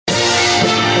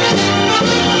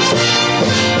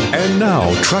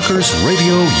now, Truckers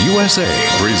Radio USA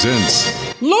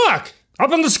presents... Look!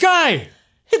 Up in the sky!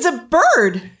 It's a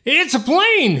bird! It's a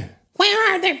plane!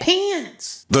 Where are their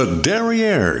pants? The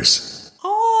Derriers.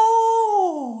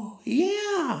 Oh,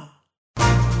 yeah.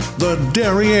 The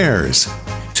Derriers.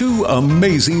 Two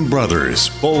amazing brothers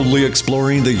boldly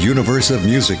exploring the universe of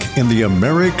music in the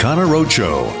Americana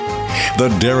Roadshow. The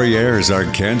Derriers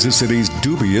are Kansas City's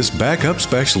dubious backup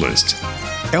specialists.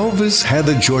 Elvis had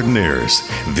the Jordanaires.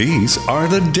 These are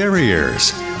the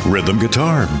Derriers. Rhythm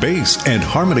guitar, bass, and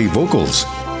harmony vocals.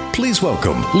 Please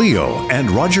welcome Leo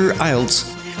and Roger Iltz,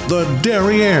 the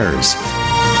Derriers.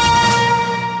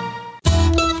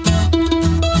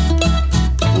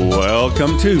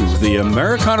 Welcome to the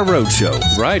Americana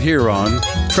Roadshow, right here on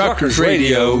Truckers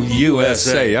Radio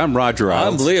USA. I'm Roger Iltz.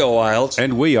 I'm Leo Iltz.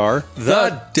 And we are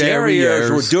the Derriers.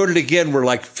 We're doing it again. We're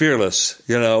like fearless.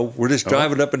 You know, we're just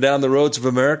driving up and down the roads of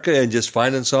America and just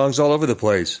finding songs all over the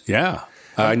place. Yeah.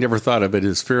 I never thought of it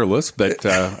as fearless, but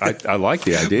I like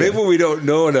the idea. Maybe we don't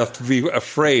know enough to be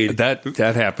afraid. That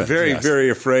happens. Very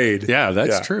afraid. Yeah,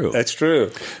 that's true. That's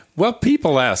true. Well,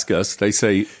 people ask us, they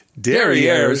say,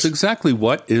 Derriers, exactly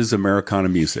what is Americana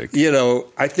music? You know,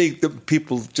 I think that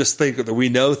people just think that we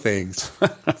know things.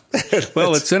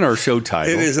 Well, it's in our show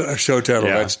title. It is in our show title.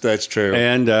 Yeah. That's true.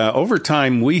 And over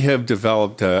time, we have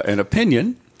developed an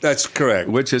opinion. That's correct.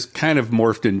 Which has kind of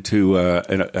morphed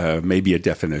into maybe a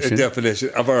definition. A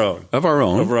definition of our own. Of our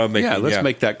own. Of our own making. Yeah, let's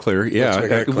make that clear. Yeah, make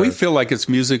that clear. We feel like it's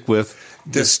music with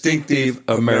distinctive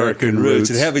American roots.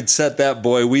 And having said that,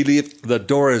 boy, we leave the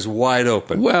door is wide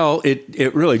open. Well,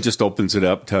 it really just opens it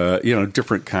up to,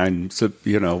 different kinds of,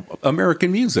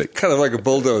 American music. Kind of like a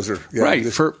bulldozer. Right.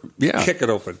 Kick it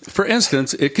open. For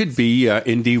instance, it could be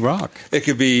indie rock. It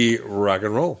could be rock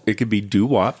and roll. It could be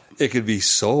doo-wop. It could be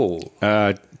soul.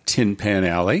 Tin Pan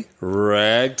Alley.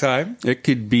 Ragtime. It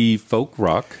could be folk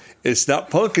rock. It's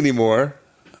not punk anymore.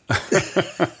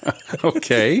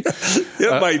 Okay.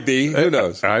 It might be. Who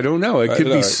knows? I don't know. It could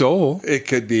be soul. It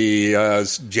could be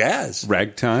jazz.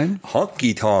 Ragtime.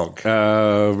 Honky tonk.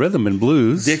 Rhythm and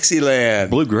blues. Dixieland.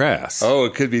 Bluegrass. Oh,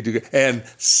 it could be. And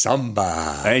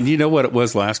samba. And you know what it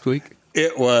was last week?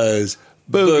 It was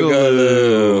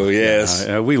Boogaloo, yes.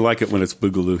 We like it when it's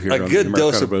Boogaloo here on the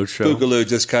Americana Roadshow. Boogaloo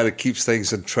just kind of keeps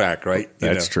things on track, right?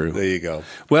 That's true. There you go.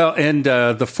 Well, and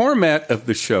the format of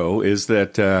the show is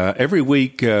that every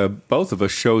week both of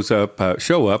us show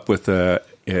up with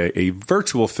a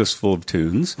virtual fistful of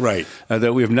tunes, right?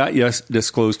 That we have not yet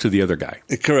disclosed to the other guy.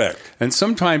 Correct. And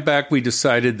sometime back we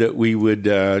decided that we would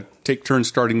take turns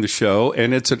starting the show,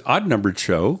 and it's an odd-numbered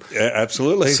show. Yeah,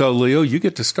 absolutely. So, Leo, you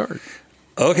get to start.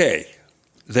 Okay.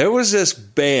 There was this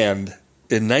band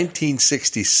in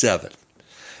 1967,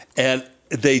 and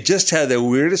they just had the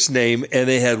weirdest name, and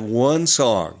they had one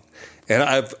song. And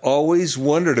I've always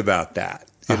wondered about that,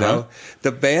 you know.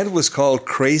 The band was called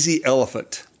Crazy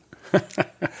Elephant.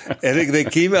 And they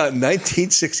came out in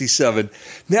 1967.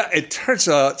 Now, it turns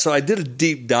out, so I did a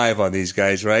deep dive on these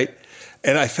guys, right?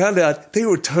 And I found out they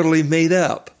were totally made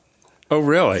up. Oh,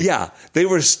 really? Yeah. They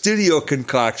were studio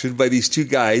concoction by these two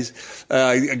guys,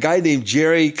 a guy named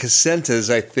Jerry Casentes,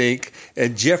 I think,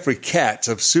 and Jeffrey Katz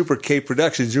of Super K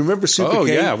Productions. You remember Super K? Oh,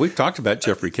 yeah. We've talked about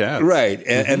Jeffrey Katz. Right.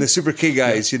 And the Super K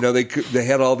guys, they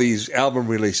had all these album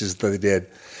releases that they did.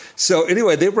 So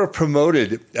anyway, they were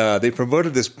promoted. They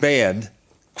promoted this band,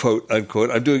 quote,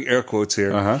 unquote. I'm doing air quotes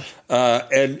here.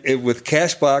 And with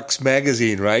Cashbox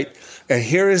Magazine, right? And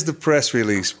here is the press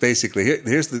release, basically.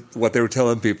 Here's what they were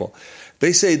telling people.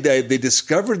 They say they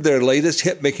discovered their latest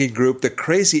hit-making group, the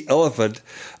Crazy Elephant,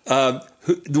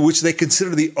 which they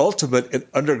consider the ultimate in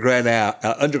underground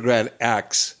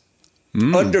acts.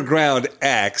 Underground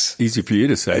acts. Easy for you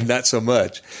to say. And not so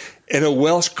much. In a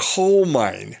Welsh coal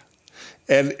mine.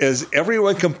 And as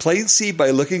everyone can plainly see by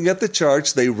looking at the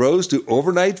charts, they rose to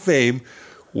overnight fame.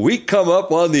 We come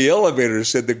up on the elevator,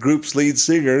 said the group's lead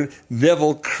singer,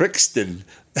 Neville Crixton.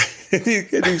 And he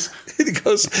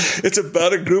goes, it's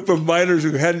about a group of miners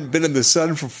who hadn't been in the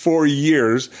sun for 4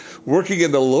 years. Working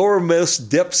in the lowermost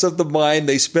depths of the mine,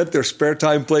 they spent their spare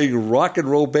time playing rock and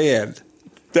roll band.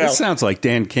 Now, that sounds like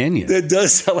Dan Kenyon. It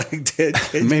does sound like Dan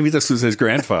Kenyon. Maybe this was his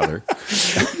grandfather.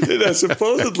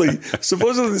 Supposedly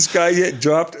this guy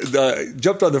jumped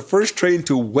on the first train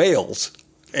to Wales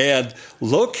and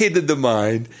located the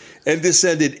mine and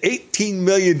descended 18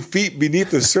 million feet beneath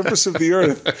the surface of the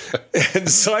earth and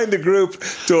signed the group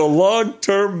to a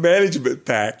long-term management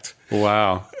pact.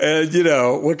 Wow. And,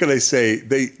 what can I say?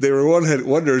 They were one-hit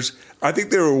wonders. I think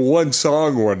they were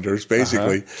one-song wonders,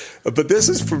 basically. But this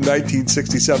is from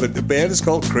 1967. The band is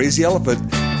called Crazy Elephant,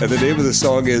 and the name of the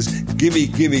song is Gimme,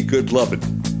 Gimme Good Lovin'.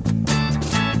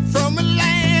 From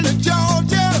Atlanta, Georgia,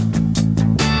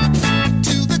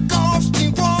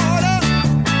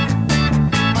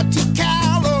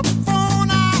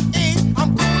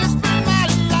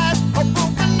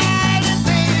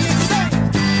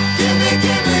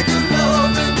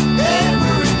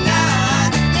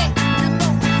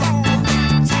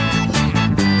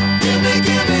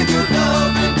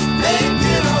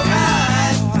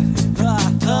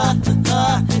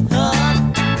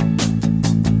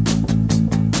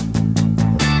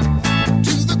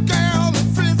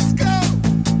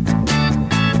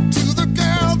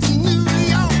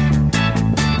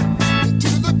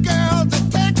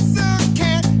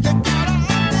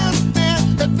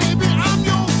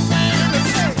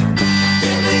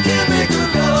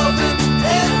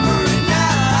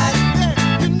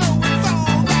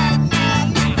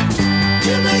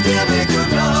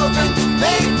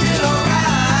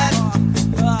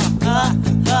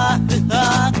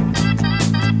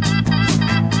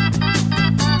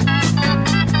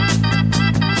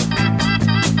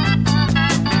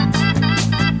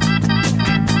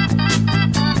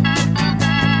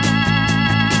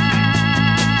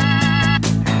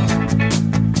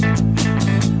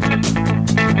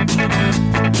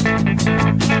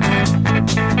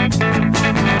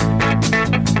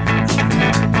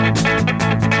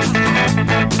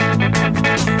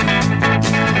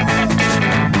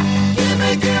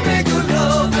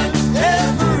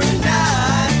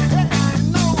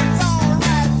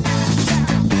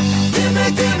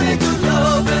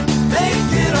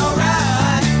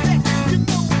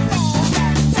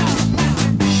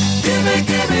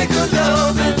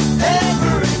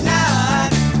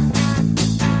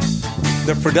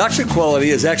 the production quality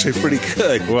is actually pretty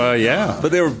good. Well, yeah.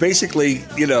 But they were basically,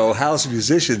 house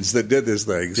musicians that did this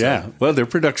thing. So. Yeah. Well, their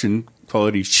production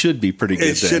quality should be pretty good.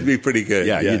 It should be pretty good.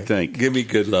 Yeah, you'd think. Give me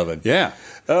good lovin'. Yeah.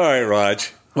 All right,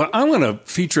 Raj. Well, I want to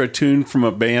feature a tune from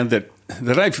a band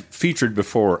that I've featured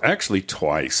before, actually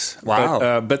twice.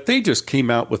 Wow. But they just came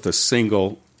out with a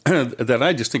single that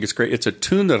I just think is great. It's a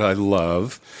tune that I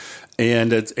love.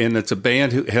 And it's a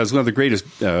band who has one of the greatest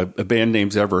band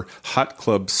names ever, Hot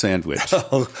Club Sandwich.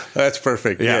 Oh, that's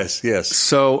perfect. Yeah. Yes.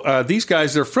 So these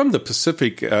guys, they're from the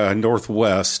Pacific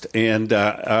Northwest. And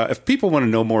if people want to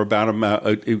know more about them,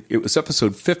 it was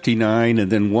episode 59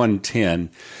 and then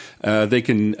 110. They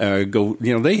can go,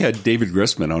 they had David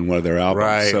Grissman on one of their albums.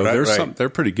 Right, so they're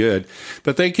pretty good.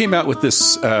 But they came out with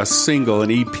this single,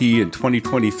 an EP in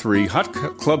 2023, Hot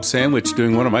Club Sandwich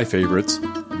doing one of my favorites,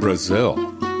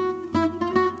 Brazil.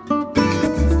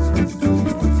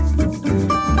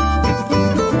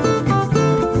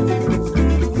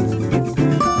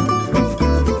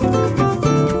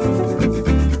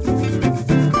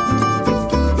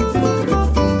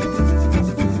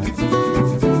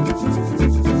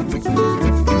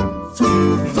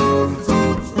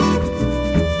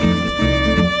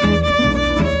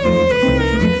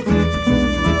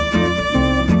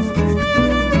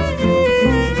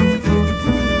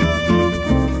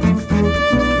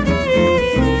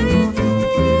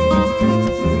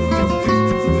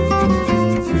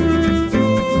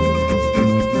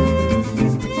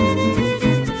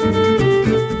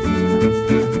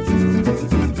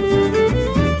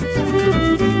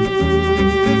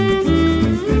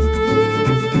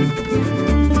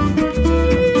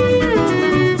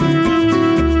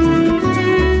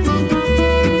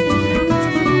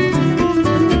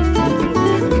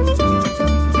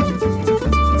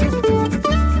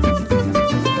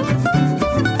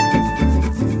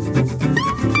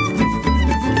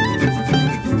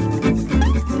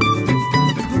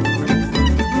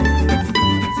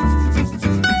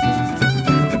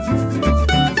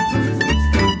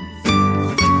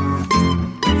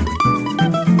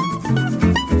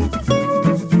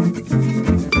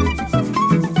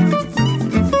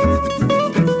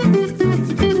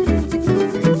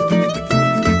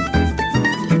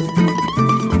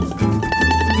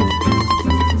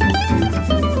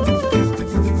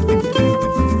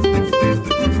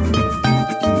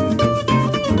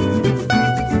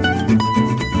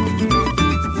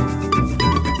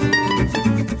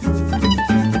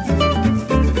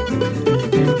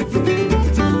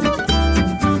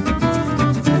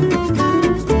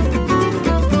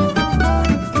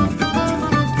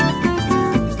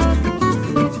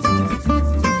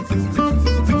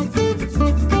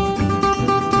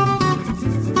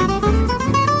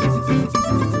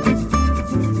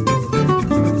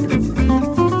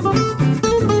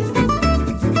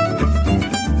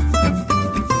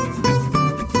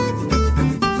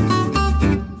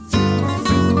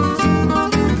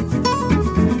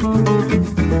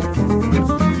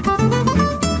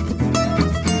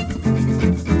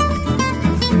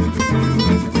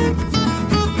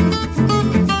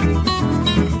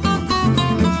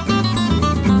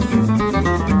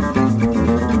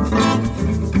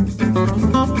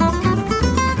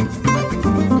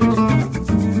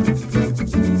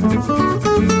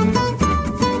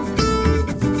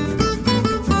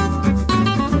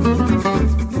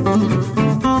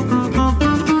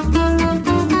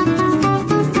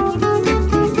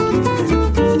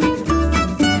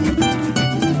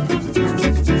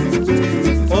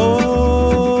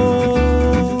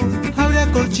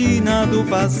 do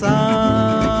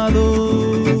passado,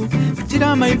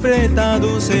 tira a preta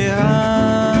do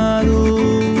cerrado,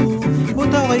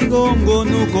 bota o gongo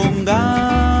no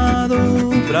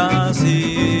congado.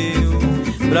 Brasil,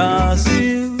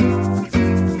 Brasil,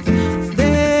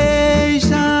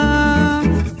 deixa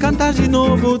cantar de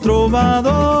novo o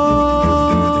trovador,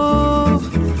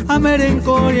 a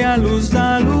merencória, a luz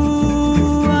da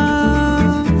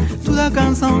lua, toda a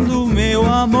canção do meu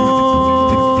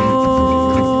amor.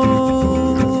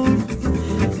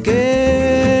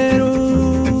 Quero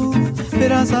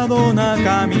ver essa dona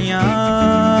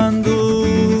caminhando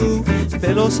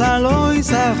pelos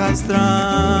salões,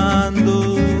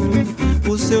 arrastando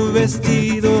o seu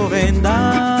vestido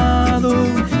rendado.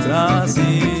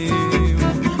 Brasil,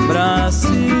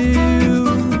 Brasil,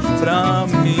 pra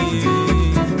mim,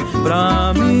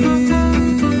 pra mim.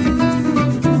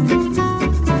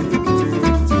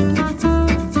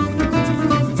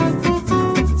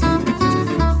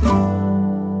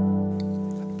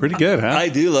 Pretty good, huh? I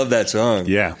do love that song.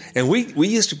 Yeah. And we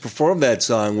used to perform that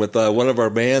song with one of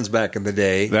our bands back in the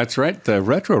day. That's right, the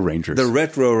Retro Rangers. The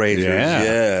Retro Rangers,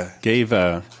 yeah. Gave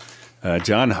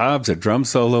John Hobbs, a drum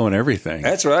solo and everything.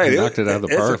 That's right. He knocked it out of the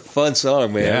park. It's a fun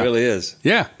song, man. Yeah. It really is.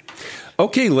 Yeah.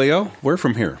 Okay, Leo, where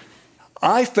from here?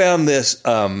 I found this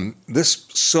this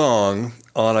song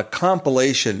on a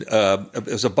compilation. It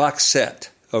was a box set,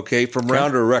 from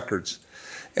Rounder Records.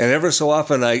 And ever so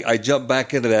often I jump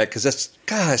back into that because it's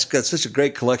got such a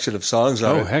great collection of songs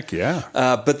on it. Oh, heck yeah.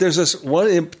 But there's this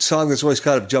one song that's always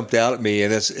kind of jumped out at me,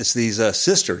 and it's these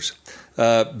sisters,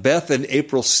 Beth and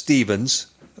April Stevens,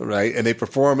 right? And they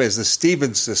perform as the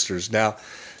Stevens sisters. Now,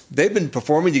 they've been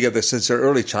performing together since their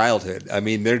early childhood. I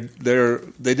mean, they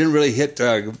didn't really hit,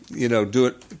 do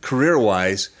it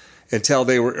career-wise until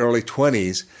they were early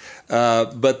 20s.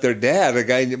 But their dad, a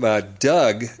guy named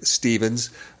Doug Stevens,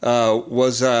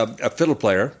 was a fiddle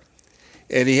player,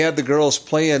 and he had the girls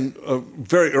playing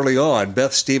very early on.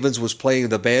 Beth Stevens was playing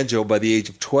the banjo by the age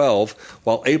of 12,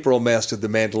 while April mastered the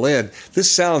mandolin.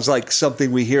 This sounds like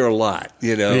something we hear a lot,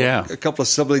 Yeah. A couple of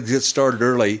siblings get started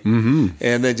early,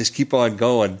 and then just keep on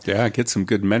going. Yeah, get some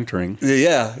good mentoring.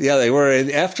 Yeah, they were. And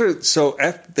after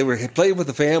they were playing with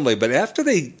the family, but after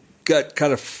they got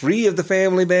kind of free of the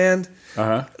family band,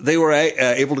 they were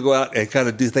able to go out and kind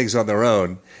of do things on their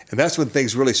own. And that's when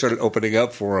things really started opening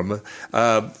up for them.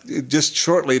 Just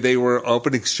shortly, they were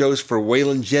opening shows for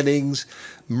Waylon Jennings,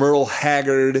 Merle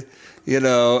Haggard, and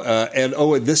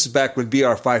this is back when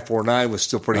BR 549 was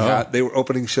still pretty hot. They were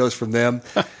opening shows from them.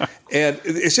 And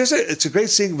it's a great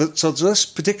scene. So this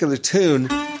particular tune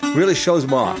really shows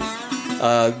them off,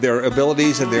 their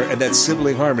abilities and that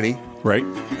sibling harmony. Right.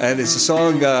 And it's a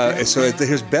song, so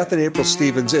here's Beth and April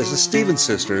Stevens as the Stevens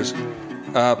sisters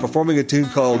performing a tune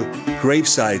called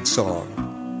Graveside Song.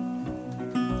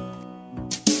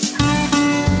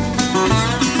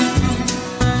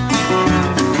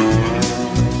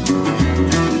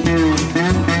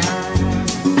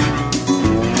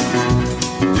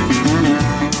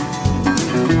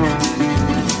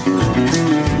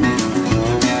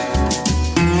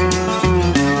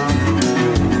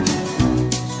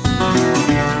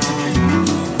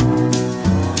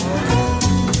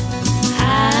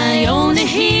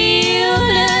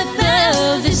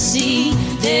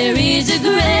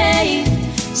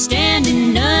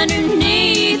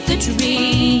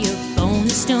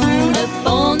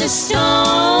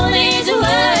 Stone, these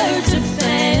words are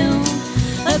found,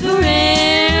 a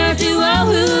prayer to all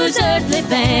who's earthly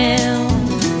bound.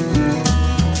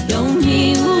 Don't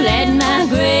kneel at my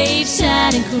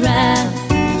graveside and cry,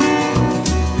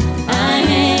 I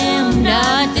am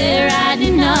not there, I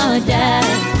did not die.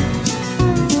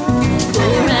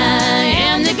 For I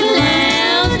am the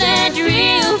clouds that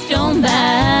drift on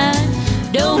by.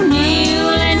 Don't kneel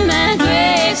at my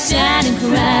graveside and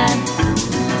cry.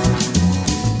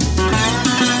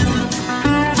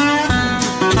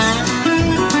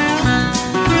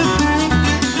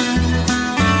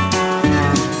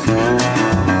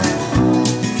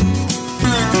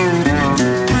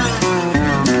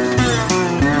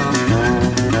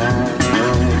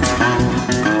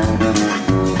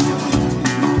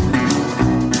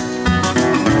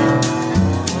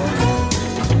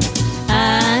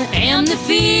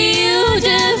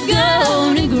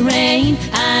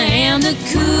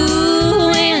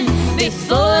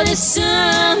 Before the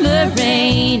summer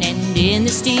rain, and in the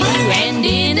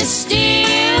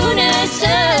stillness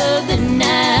of the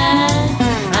night,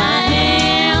 I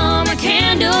am a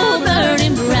candle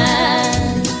burning bright.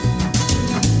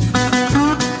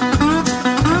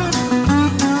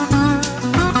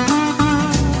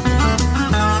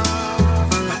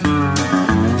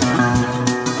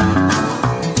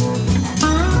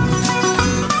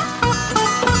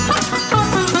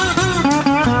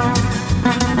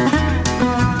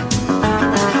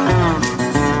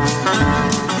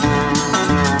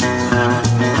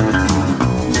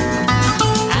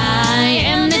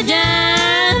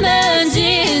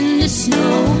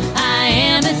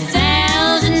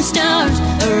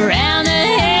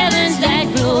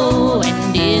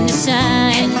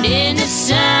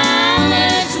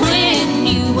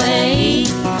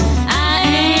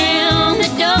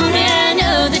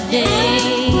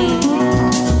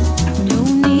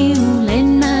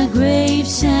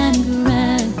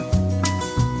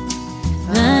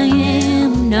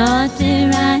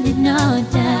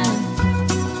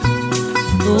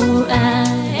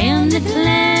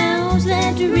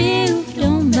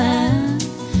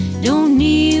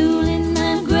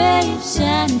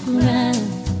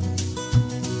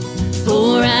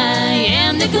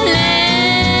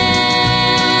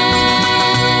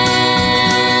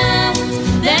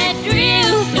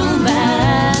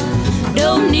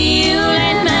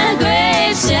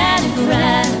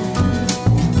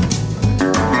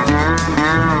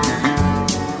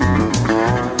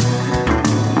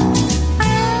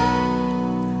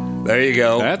 There you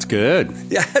go. That's good.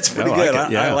 Yeah, that's pretty I good. like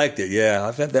it, yeah. I liked it. Yeah,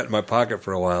 I've had that in my pocket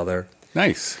for a while there.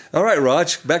 Nice. All right,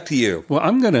 Raj, back to you. Well,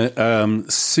 I'm going to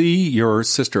see your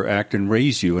sister act and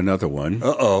raise you another one.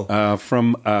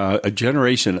 From a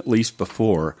generation at least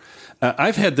before.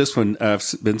 I've had this one. I've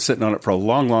been sitting on it for a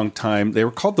long, long time. They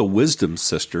were called the Wisdom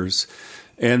Sisters.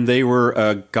 And they were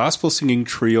a gospel singing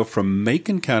trio from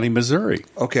Macon County, Missouri.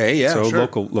 Okay, yeah, so sure.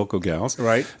 local gals.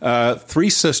 Right. 3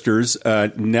 sisters,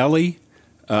 Nellie,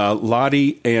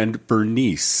 Lottie, and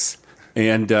Bernice.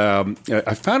 And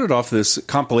I found it off this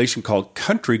compilation called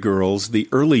Country Girls, The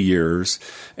Early Years.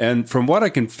 And from what I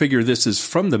can figure, this is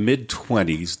from the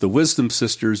mid-20s, the Wisdom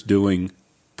Sisters doing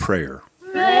Prayer.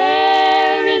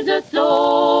 Prayer is a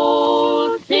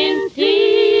soul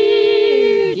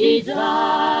sincere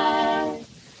desire,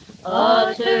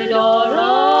 uttered or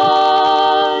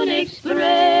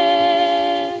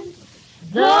unexpressed,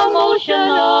 the motion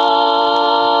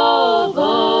of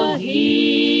a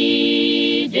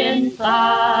hidden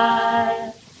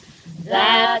fire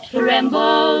that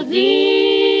trembles in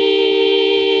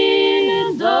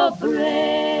the breast.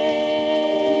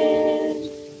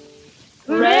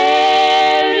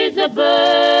 Prayer is a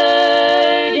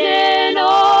burden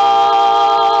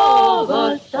of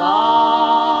a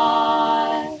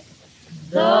sigh,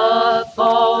 the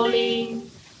falling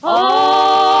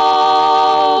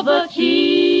of a tear,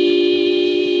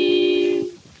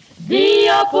 the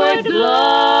upward glancing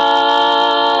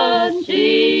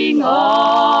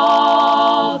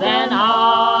of an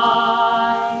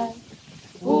eye,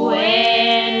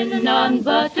 when none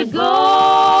but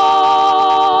God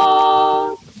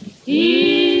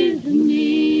is near.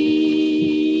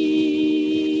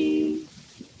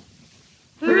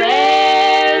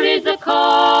 Prayer is a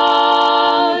contrite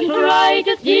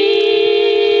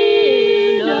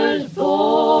sinner's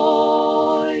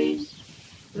voice,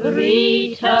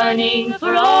 returning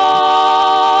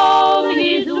from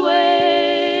his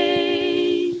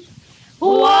ways,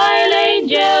 while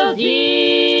angels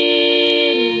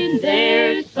in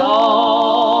their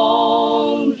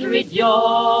songs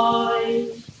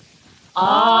rejoice,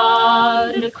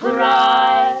 and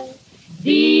cry,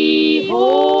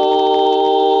 behold,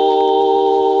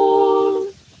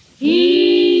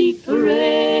 he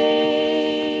prays.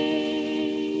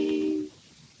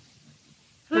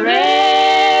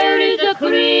 Prayer is a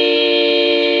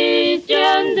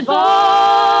Christian's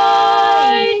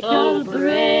vital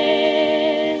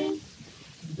breath,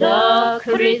 the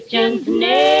Christian's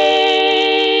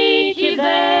native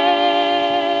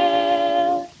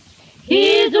air,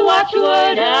 his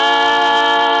watchword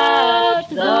at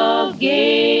the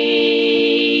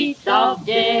gates of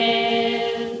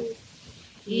death.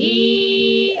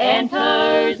 He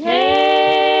enters heaven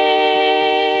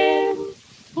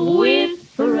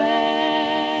with prayer.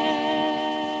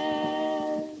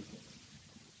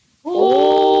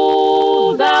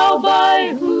 O thou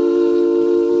by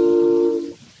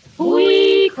whom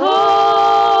we come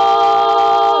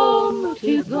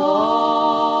to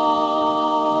God,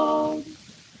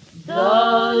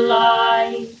 the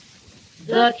light,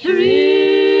 the truth,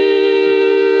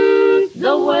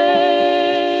 the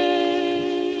way,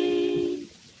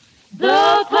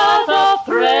 the path of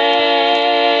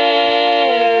prayer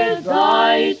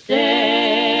thyself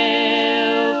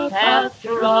hast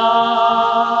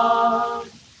trod.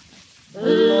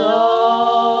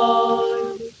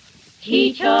 Lord,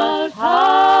 teach us how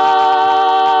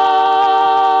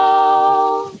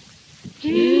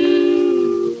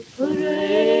to pray.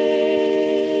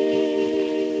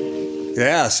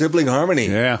 Yeah, sibling harmony.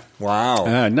 Yeah.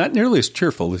 Wow. Not nearly as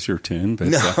cheerful as your tune, but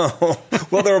No.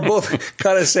 Well, they were both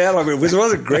kind of sad. I mean, it was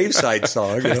a graveside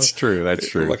song. You that's know? true. That's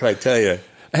true. What can I tell you?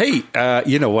 Hey,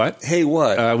 you know what? Hey,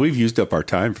 what? We've used up our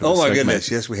time for this Oh, my segment. goodness.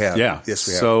 Yes, we have. Yeah. Yes,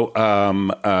 we have. So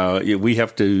we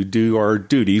have to do our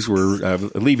duties. We're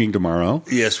leaving tomorrow.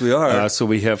 Yes, we are. So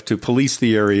we have to police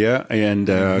the area and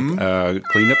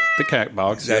clean up the cat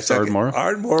box. That's Ardmore.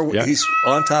 Ardmore, Yeah. he's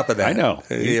on top of that. I know.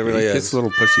 He really gets is. a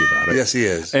little pushy about it. Yes, he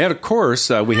is. And, of course,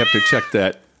 we have to check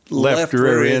that left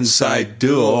rear inside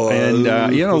dual. dual. And,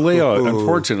 Leo,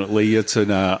 unfortunately, it's an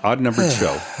odd-numbered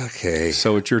show. Okay.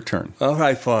 So it's your turn. All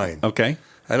right, fine. Okay?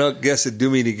 I don't guess it'd do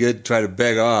me any good to try to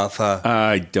beg off, huh?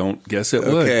 I don't guess it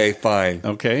would. Okay, fine.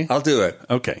 Okay? I'll do it.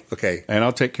 Okay. Okay. And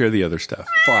I'll take care of the other stuff.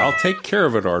 Fine. I'll take care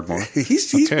of it, Ardmore.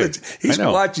 He's I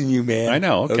know. watching you, man. I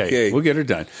know. Okay. We'll get her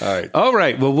done. All right. All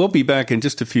right. Well, we'll be back in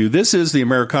just a few. This is the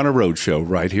Americana Roadshow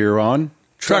right here on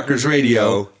Truckers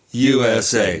Radio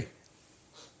USA.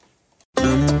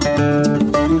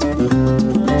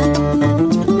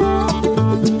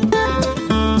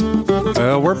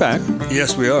 We're back.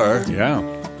 Yes, we are. Yeah.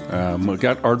 We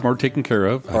got Ardmore taken care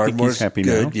of. I think he's happy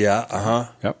good. now. Yeah,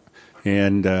 uh-huh. Yep.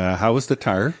 And how was the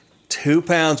tire? 2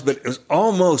 pounds, but it was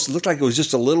almost, looked like it was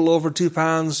just a little over 2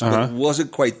 pounds, but it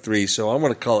wasn't quite 3, so I'm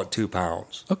going to call it 2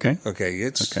 pounds. Okay. Okay.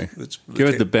 It's Give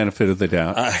it the benefit of the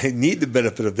doubt. I need the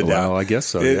benefit of the doubt. Well, I guess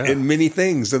so, yeah. In many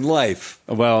things in life.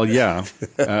 Well, yeah.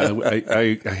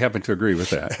 I happen to agree with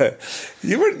that.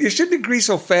 You shouldn't agree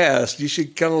so fast. You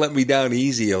should kind of let me down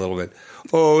easy a little bit.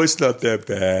 Oh, it's not that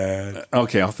bad.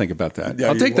 Okay, I'll think about that. Yeah,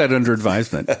 I'll take that under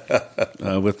advisement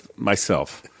with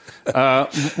myself.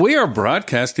 We are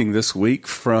broadcasting this week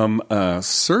from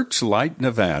Searchlight,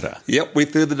 Nevada. Yep, we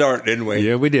threw the dart, didn't we?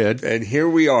 Yeah, we did. And here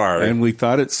we are. And we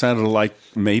thought it sounded like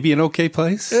maybe an okay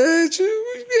place.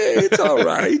 It's all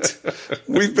right.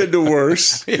 We've been to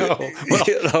worse.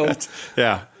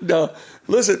 Yeah. No,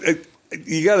 listen,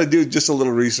 you got to do just a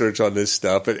little research on this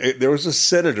stuff. There was a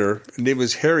senator, his name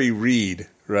was Harry Reid,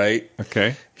 right?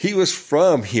 Okay. He was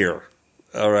from here,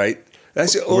 all right?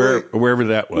 That's the only, wherever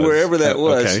that was. Wherever that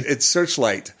was, okay. It's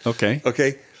Searchlight. Okay.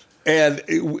 Okay. And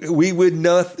we would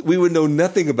know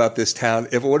nothing about this town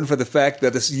if it wasn't for the fact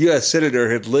that a U.S. senator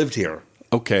had lived here.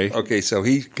 Okay. Okay, so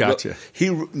he gotcha. He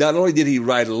not only did he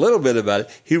write a little bit about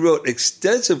it, he wrote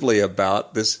extensively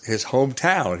about his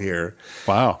hometown here.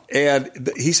 Wow. And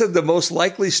he said the most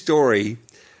likely story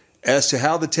as to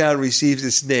how the town receives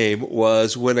its name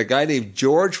was when a guy named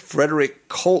George Frederick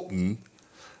Colton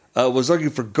was looking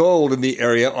for gold in the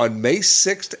area on May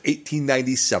 6th,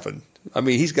 1897. I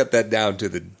mean, he's got that down to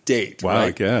the date. Wow, right?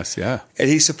 I guess, yeah. And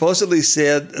he supposedly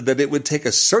said that it would take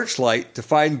a searchlight to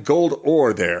find gold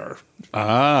ore there.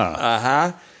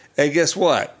 Ah. And guess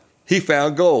what? He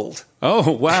found gold.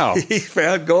 Oh, wow. He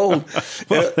found gold.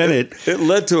 Well, then it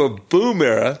led to a boom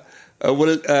era.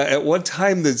 At one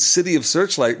time, the city of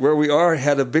Searchlight, where we are,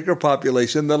 had a bigger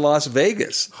population than Las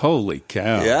Vegas. Holy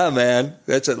cow. Yeah, man.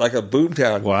 That's like a boom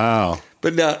town. Wow.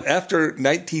 But now, after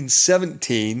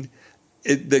 1917,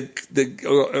 the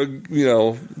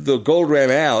gold ran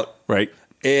out. Right.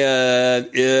 And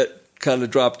it kind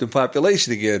of dropped in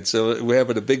population again. So we're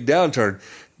having a big downturn,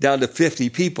 down to 50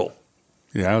 people.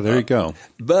 Yeah, there you go.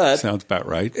 But sounds about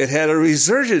right. It had a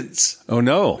resurgence. Oh,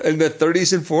 no. In the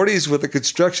 30s and 40s with the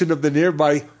construction of the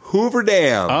nearby Hoover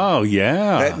Dam. Oh,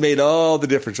 yeah. That made all the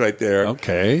difference right there.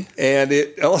 Okay. And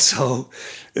it also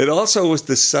was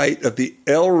the site of the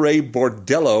El Rey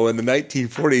Bordello in the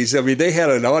 1940s. I mean, they had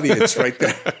an audience right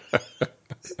there.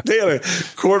 They had a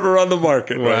quarter on the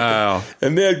market. Wow. Right there.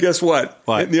 And then guess what?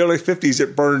 In the early 50s,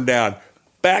 it burned down.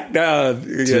 Back down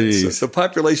again. So the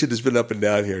population has been up and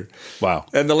down here. Wow.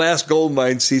 And the last gold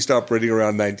mine ceased operating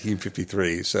around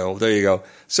 1953. So there you go.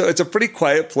 So it's a pretty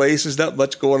quiet place. There's not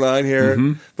much going on here.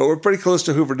 Mm-hmm. But we're pretty close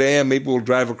to Hoover Dam. Maybe we'll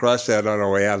drive across that on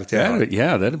our way out of town.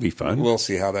 That'd be fun. We'll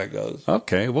see how that goes.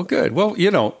 Okay. Well, good. Well,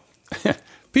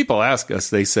 people ask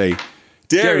us, they say,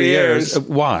 Derrieres.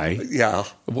 Why? Yeah.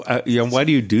 Why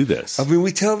do you do this? I mean,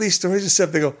 we tell these stories and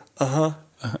stuff. They go, uh-huh.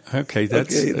 Okay,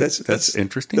 that's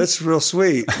interesting. That's real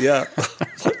sweet. Yeah.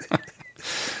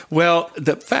 Well,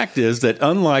 the fact is that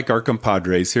unlike our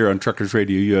compadres here on Truckers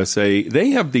Radio USA,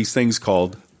 they have these things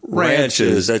called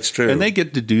ranches. That's true. And they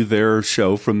get to do their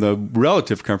show from the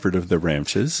relative comfort of the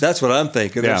ranches. That's what I'm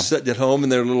thinking. They're sitting at home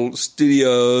in their little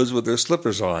studios with their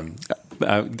slippers on.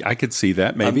 I could see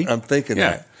that, maybe. I'm thinking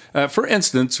that. For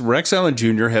instance, Rex Allen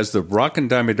Jr. has the Rock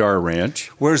and Dimedar Ranch.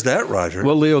 Where's that, Roger?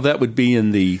 Well, Leo, that would be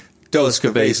in the Dos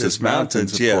Cabezas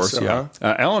Mountains, of yes, course. uh-huh.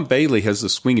 Yeah. Alan Bailey has the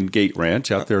Swinging Gate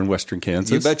Ranch out there in western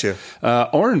Kansas. You betcha.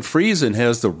 Orrin Friesen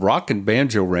has the Rock and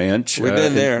Banjo Ranch. We've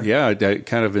been there.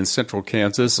 Kind of in central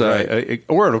Kansas. Right.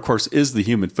 Orrin, of course, is the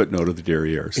human footnote of the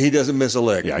Derrieres. He doesn't miss a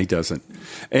lick. Yeah, he doesn't.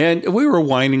 And we were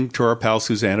whining to our pal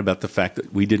Suzanne about the fact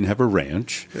that we didn't have a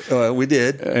ranch. We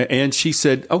did. And she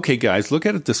said, okay, guys, look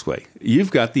at it this way.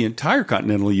 You've got the entire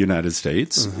continental United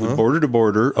States, border to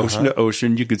border, ocean to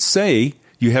ocean. You could say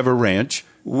you have a ranch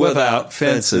without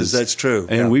fences. That's true.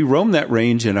 And we roam that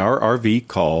range in our RV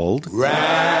called Ramblin'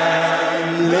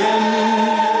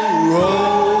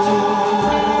 Rose.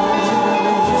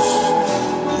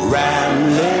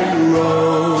 Ramblin'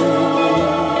 Rose.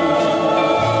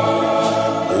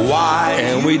 Why?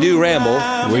 And we do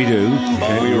ramble. We do.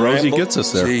 And Rosie gets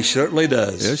us there. She certainly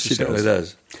does. Yes, she certainly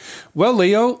does. Well,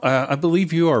 Leo, I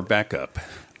believe you are back up.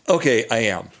 Okay, I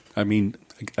am. I mean,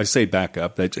 I say back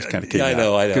up. That just kind of came I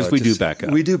know. Because we do back up.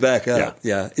 We do back up,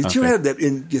 yeah. Did you have that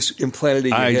just implanted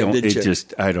in your head, didn't you?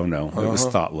 I don't know. It was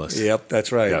thoughtless. Yep,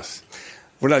 that's right. Yes.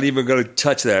 We're not even going to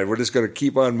touch that. We're just going to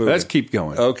keep on moving. Let's keep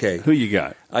going. Okay. Who you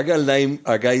got? I got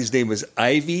a guy's name is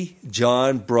Ivy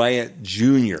John Bryant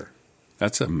Jr.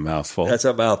 That's a mouthful. That's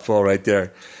a mouthful right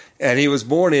there. And he was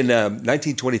born in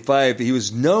 1925. He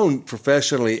was known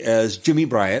professionally as Jimmy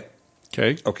Bryant.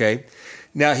 Okay.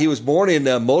 Now, he was born in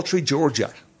Moultrie,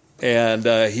 Georgia,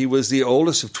 and he was the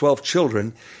oldest of 12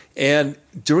 children. And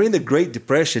during the Great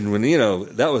Depression, when,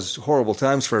 that was horrible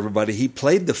times for everybody, he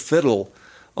played the fiddle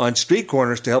on street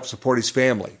corners to help support his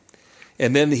family.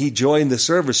 And then he joined the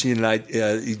service. He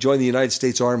joined the United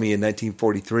States Army in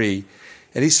 1943,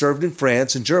 and he served in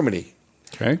France and Germany.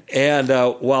 Okay. And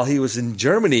while he was in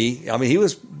Germany, I mean, he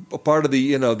was a part of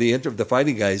the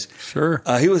fighting guys. Sure.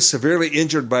 He was severely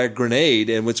injured by a grenade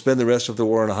and would spend the rest of the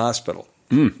war in a hospital.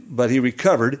 But he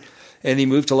recovered, and he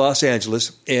moved to Los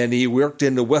Angeles, and he worked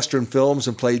in the Western films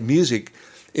and played music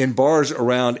in bars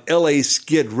around L.A.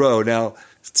 Skid Row. Now,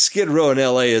 Skid Row in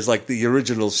L.A. is like the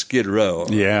original Skid Row.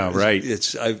 Yeah, right.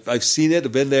 I've seen it.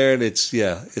 I've been there, and it's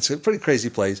a pretty crazy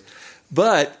place.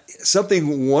 But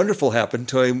something wonderful happened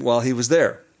to him while he was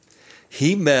there.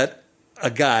 He met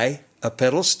a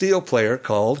pedal steel player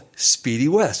called Speedy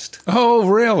West. Oh,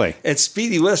 really? And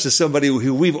Speedy West is somebody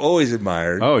who we've always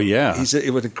admired. Oh, yeah. He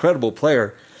was an incredible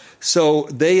player. So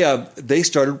they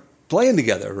started playing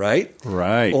together, right?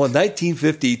 Right. Well, in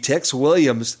 1950, Tex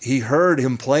Williams, he heard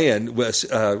him playing.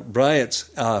 Bryant's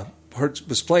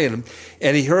was playing him,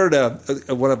 and he heard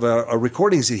one of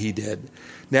recordings that he did.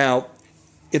 Now,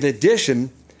 in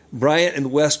addition, Bryant and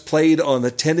West played on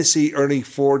the Tennessee Ernie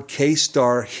Ford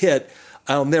K-Star hit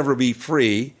 "I'll Never Be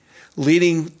Free,"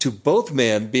 leading to both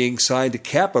men being signed to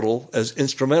Capitol as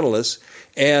instrumentalists.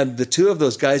 And the two of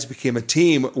those guys became a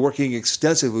team working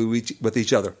extensively with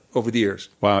each other over the years.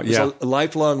 Wow, yeah. It was a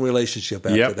lifelong relationship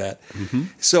after that. Mm-hmm.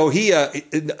 So he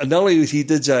not only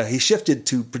he shifted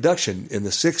to production in the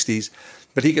 60s,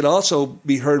 but he could also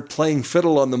be heard playing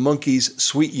fiddle on the Monkees'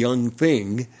 Sweet Young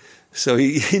Thing. So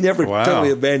he never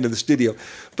totally abandoned the studio.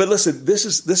 But listen, this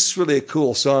is really a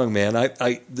cool song, man.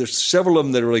 There's several of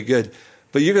them that are really good,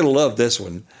 but you're going to love this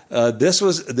one. This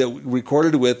was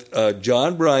recorded with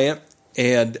John Bryant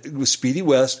and with Speedy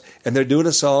West, and they're doing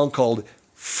a song called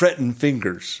 "Frettin'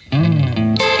 Fingers."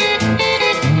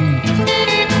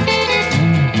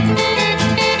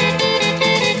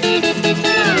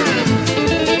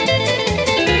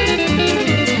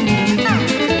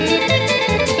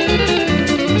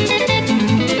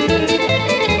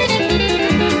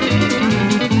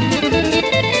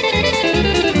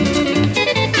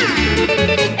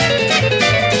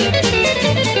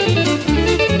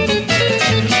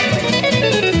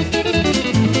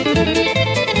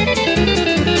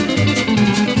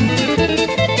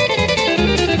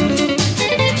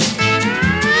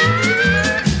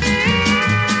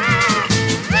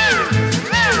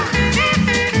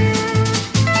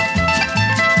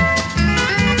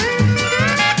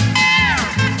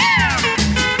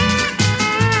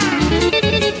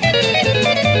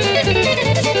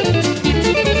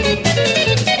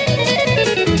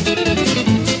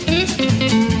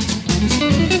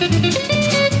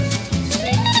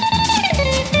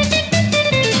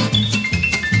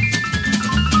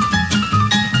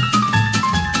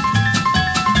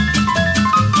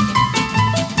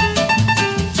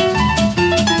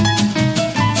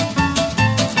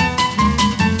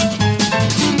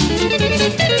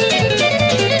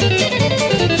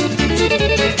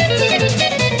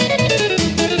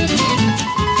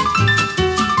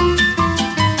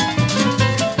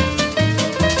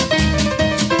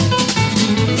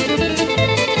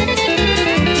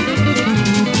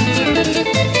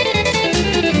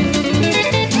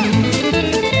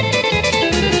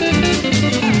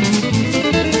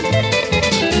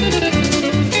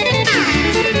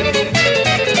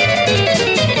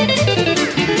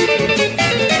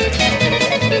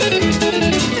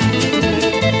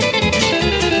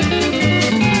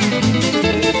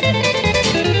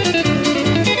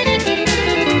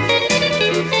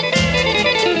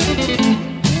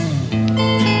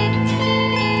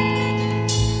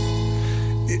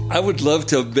 I would love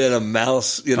to have been a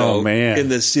mouse, in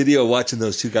the studio watching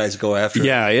those two guys go after it.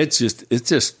 Yeah, it's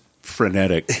just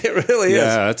frenetic. It really is.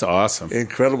 Yeah, that's awesome.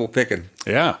 Incredible picking.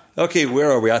 Yeah. Okay, where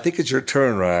are we? I think it's your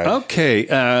turn, Ryan. Okay,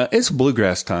 it's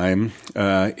bluegrass time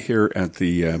here at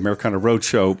the Americana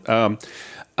Roadshow.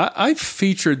 I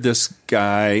featured this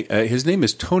guy. His name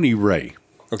is Tony Ray.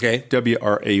 Okay.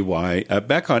 W-R-A-Y.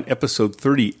 Back on episode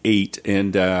 38,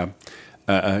 and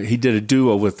he did a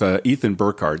duo with Ethan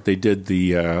Burkhardt. They did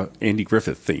the Andy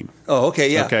Griffith theme. Oh, okay,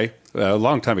 yeah. Okay, a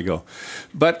long time ago.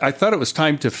 But I thought it was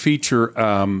time to feature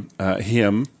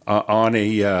him on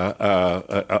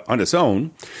his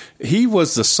own. He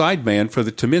was the sideman for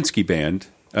the Tominski Band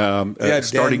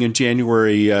starting in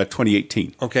January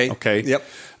 2018. Okay. Okay. Yep.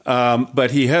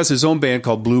 But he has his own band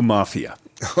called Blue Mafia.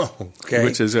 Oh, okay.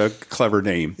 Which is a clever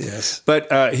name. Yes.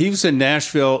 But he was in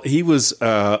Nashville. He was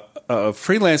a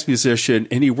freelance musician,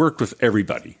 and he worked with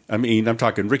everybody. I mean, I'm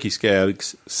talking Ricky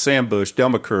Skaggs, Sam Bush, Del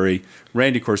McCoury,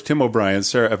 Randy Course, Tim O'Brien,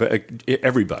 Sarah,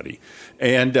 everybody.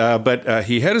 And but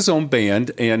he had his own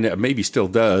band, and maybe still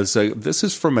does. This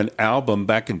is from an album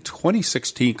back in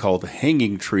 2016 called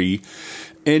Hanging Tree.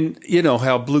 And you know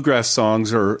how bluegrass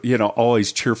songs are,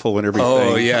 always cheerful and everything.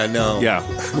 Oh, yeah, no. Yeah.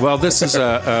 Well, this is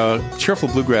a cheerful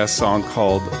bluegrass song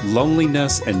called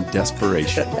Loneliness and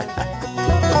Desperation.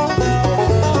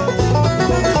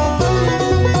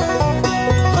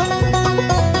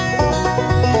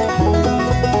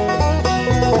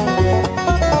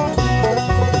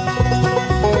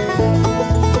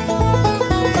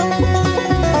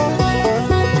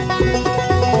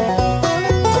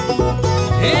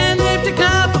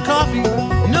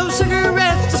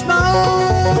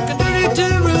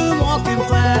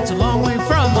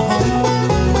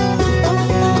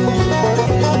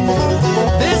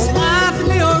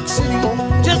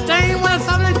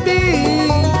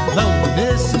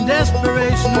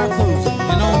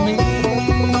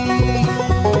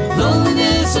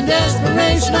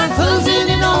 Desperation are closing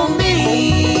in on me.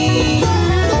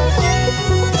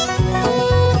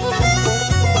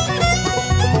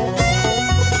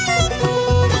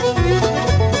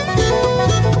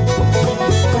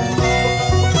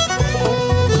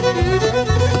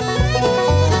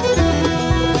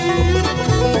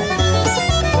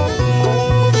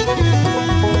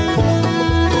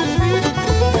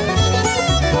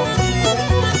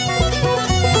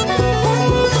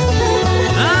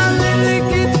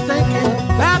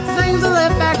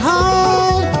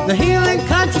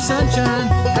 Sunshine,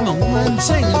 and my woman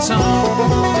singing song.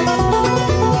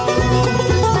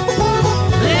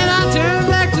 Then I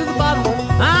turn back to the bottle,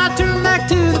 I turn back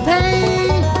to the pain.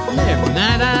 And every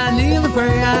night I kneel and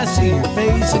pray I see your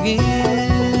face again.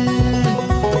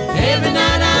 Every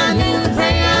night I kneel and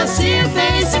pray I see your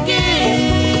face again.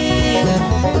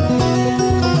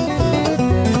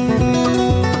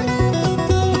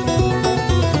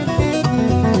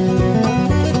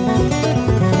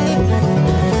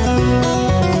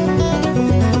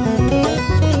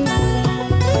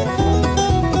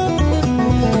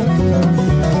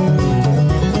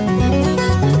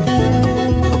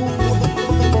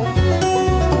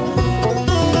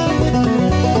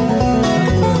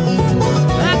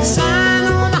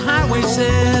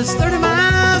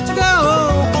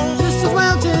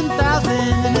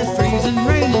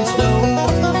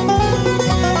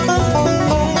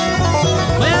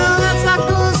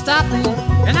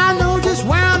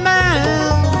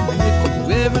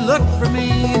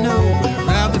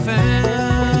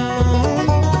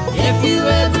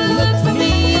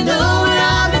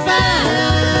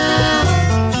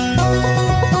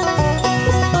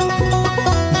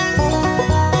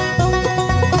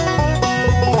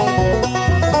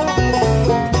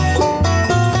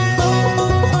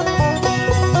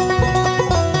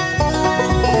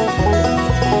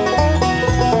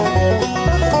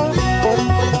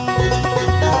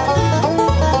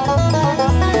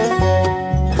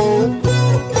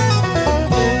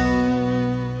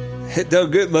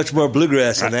 Don't get much more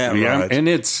bluegrass than that, yeah, Rod. and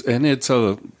it's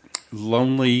a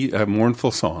lonely,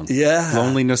 mournful song. Yeah,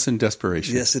 loneliness and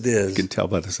desperation. Yes, it is. You can tell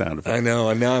by the sound of it. I know,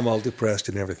 and now I'm all depressed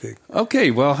and everything.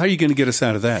 Okay, well, how are you going to get us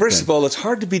out of that? First of all, it's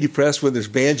hard to be depressed when there's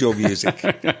banjo music.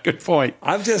 Good point.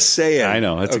 I'm just saying. I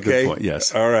know, that's a good point.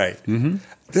 Yes. All right. Mm-hmm.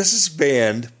 This is a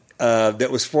band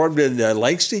that was formed in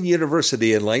Langston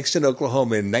University in Langston,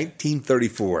 Oklahoma, in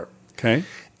 1934. Okay.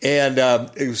 And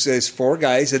it's four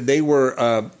guys, and they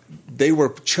were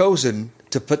chosen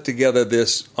to put together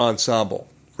this ensemble,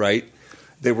 right?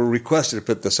 They were requested to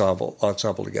put this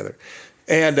ensemble together.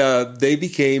 And they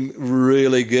became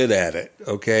really good at it,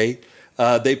 okay?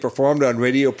 They performed on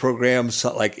radio programs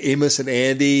like Amos and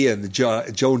Andy and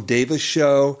the Joan Davis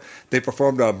Show. They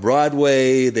performed on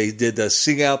Broadway. They did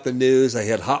Sing Out the News. They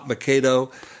had Hot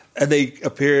Mikado. And they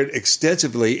appeared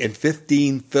extensively in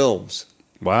 15 films.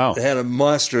 Wow. They had a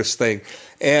monstrous thing.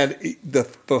 And the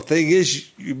thing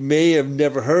is, you may have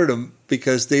never heard them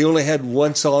because they only had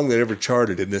one song that ever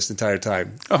charted in this entire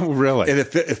time. Oh, really? In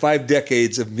 5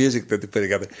 decades of music that they put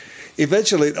together.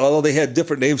 Eventually, although they had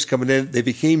different names coming in, they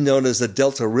became known as the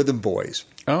Delta Rhythm Boys.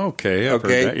 Oh, okay. I've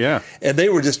heard that, yeah. And they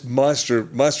were just monster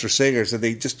singers, and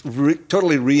they just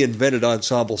totally reinvented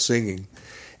ensemble singing.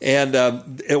 And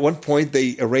at one point,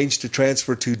 they arranged to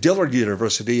transfer to Dillard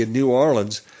University in New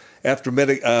Orleans after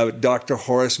meeting Dr.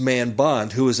 Horace Mann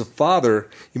Bond, who was a father.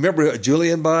 You remember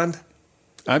Julian Bond?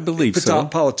 I believe so.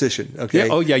 Politician, okay?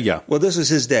 Yeah. Oh, yeah. Well, this is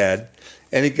his dad.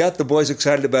 And he got the boys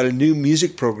excited about a new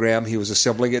music program he was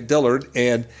assembling at Dillard.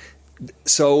 And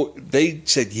so they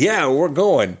said, yeah, we're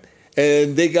going.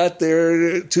 And they got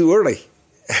there too early.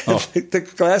 Oh. The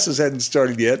classes hadn't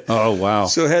started yet. Oh, wow.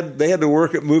 So they had to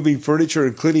work at moving furniture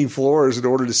and cleaning floors in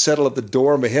order to settle up the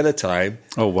dorm ahead of time.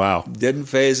 Oh, wow. Didn't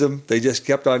faze them. They just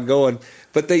kept on going.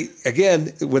 But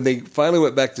when they finally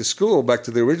went back to school, back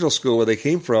to the original school where they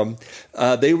came from,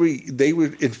 they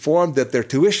were informed that their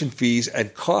tuition fees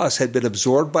and costs had been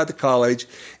absorbed by the college,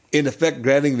 in effect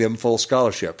granting them full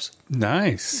scholarships.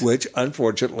 Nice. Which,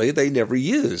 unfortunately, they never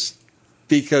used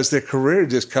because their career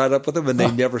just caught up with them and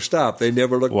they never stopped. They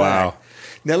never looked back.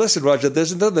 Now, listen, Roger,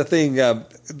 there's another thing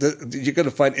that you're going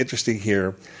to find interesting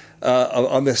here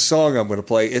on this song I'm going to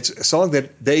play. It's a song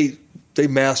that they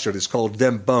mastered. It's called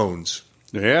Them Bones.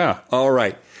 Yeah. All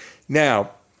right.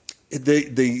 Now,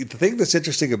 the thing that's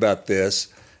interesting about this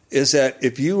is that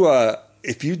if you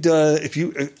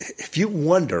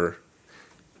wonder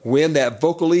when that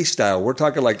vocalese style, we're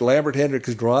talking like Lambert, Hendricks,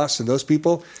 and Ross and those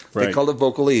people, they called it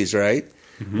vocalese, right?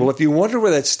 Mm-hmm. Well, if you wonder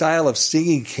where that style of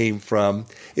singing came from,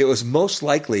 it was most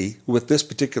likely with this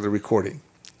particular recording.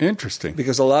 Interesting.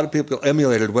 Because a lot of people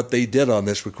emulated what they did on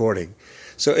this recording.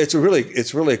 So it's really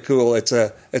cool. It's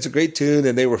a great tune,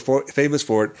 and they were famous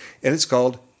for it, and it's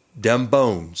called Dem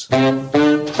Bones.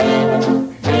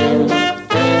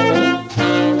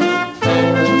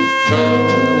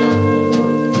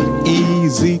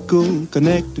 Ezekiel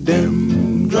connected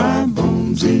them dry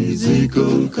bones.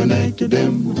 Ezekiel connected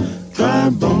them dry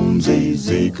bones.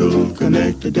 Ezekiel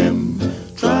connected them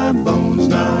dry bones.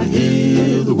 Now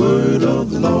hear the word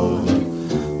of the Lord.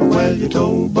 Well, your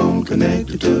toe bone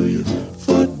connected to your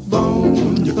foot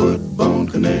bone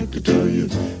connected to your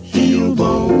heel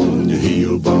bone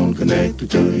connected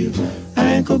to your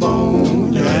ankle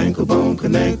bone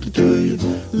connected to your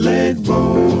leg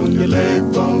bone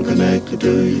connected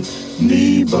to your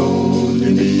knee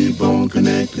bone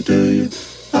connected to your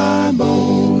thigh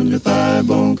bone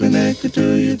connected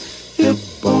to your hip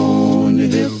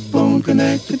bone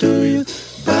connected to your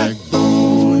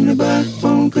backbone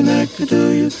connected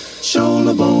to your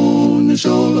shoulder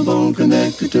bone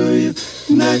connected to your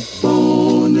neck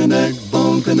bone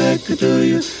connected to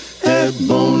your head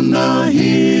bone. Now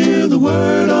hear the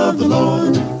word of the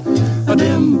Lord.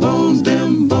 Them bones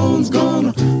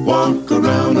gonna walk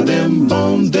around. Them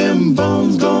bones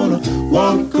gonna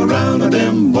walk around.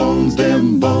 Them bones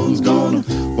gonna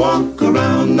walk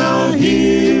around. Now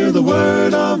hear the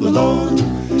word of the Lord.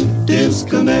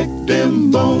 Disconnect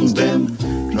them bones, them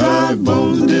dry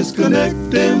bones.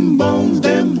 Disconnect them bones,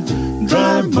 them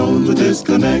dry bones.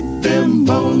 Disconnect them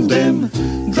bones, them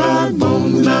dry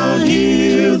bones. Now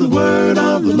hear the word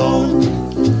of the Lord.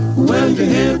 Well, your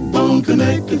head bone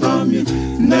connected from your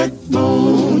neck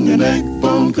bone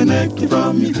connected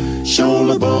from your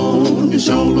shoulder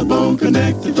bone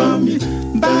connected from your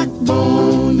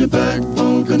backbone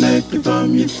connected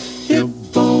from your hip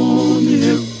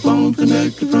bone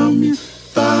connected from your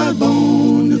thigh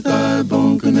bone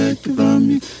connected from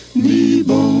your knee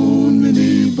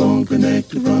bone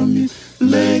connected from your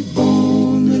leg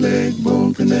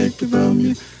bone connected from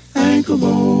your ankle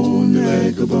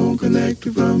bone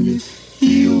connected from your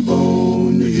heel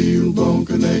bone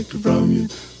connected from your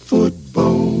foot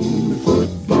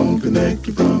bone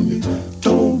connected from your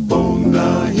toe bone.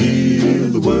 Now hear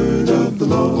the word of the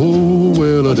Lord. Oh,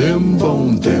 well, them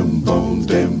bones, them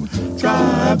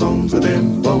dry bones,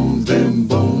 them dry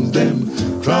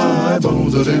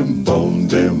bones,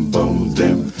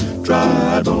 them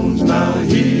dry bones. Now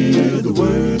hear the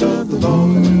word of the Lord.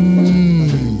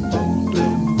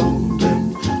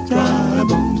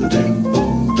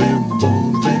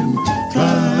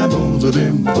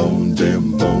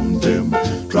 Them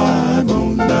dry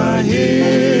bones. Now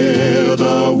hear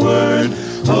the word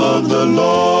of the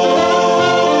Lord.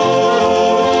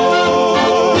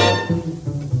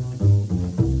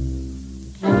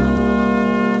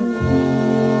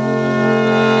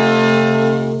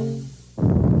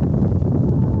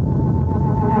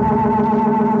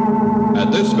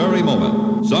 At this very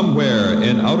moment, somewhere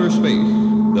in outer space,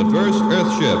 the first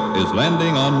Earthship is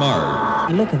landing on Mars.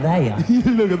 Look at that.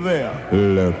 Look at there.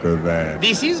 Look at that.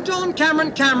 This is John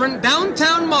Cameron,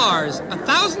 downtown Mars.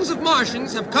 Thousands of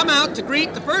Martians have come out to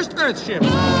greet the first Earthship.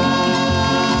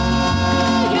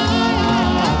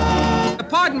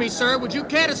 Pardon me, sir. Would you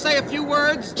care to say a few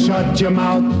words? Shut your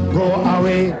mouth. Go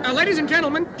away. Ladies and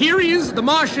gentlemen, here is the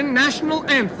Martian National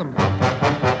Anthem.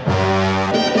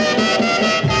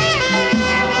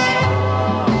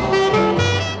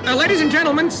 Ladies and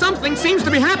gentlemen, something seems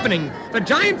to be happening. The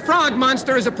giant frog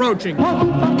monster is approaching.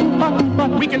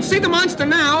 We can see the monster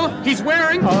now. He's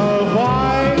wearing a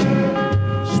white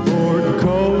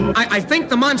I think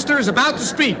the monster is about to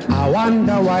speak. I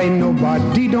wonder why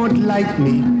nobody don't like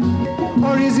me.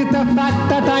 Or is it the fact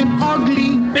that I'm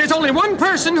ugly? There's only one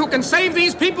person who can save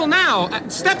these people now.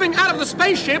 Stepping out of the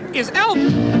spaceship is Elf.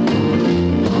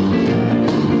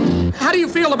 How do you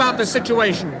feel about this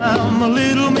situation? I'm a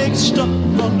little mixed up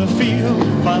on the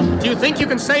field. Do you think you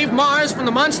can save Mars from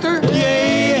the monster?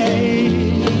 Yeah.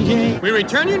 We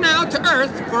return you now to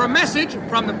Earth for a message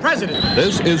from the President.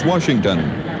 This is Washington.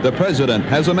 The President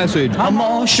has a message. I'm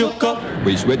all shook up.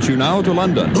 We switch you now to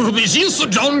London. This is Sir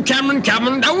John Cameron,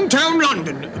 downtown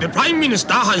London. The Prime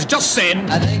Minister has just said...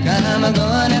 I think I'm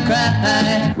gonna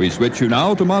cry. We switch you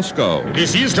now to Moscow.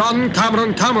 This is John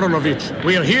Cameronovich.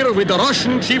 We are here with the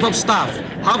Russian Chief of Staff.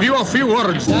 Have you a few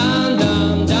words? Dum,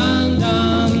 dum, dum,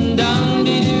 dum, dum,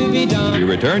 dee dum. We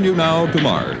return you now to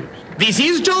Mars. This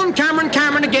is John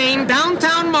Cameron again,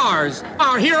 downtown Mars.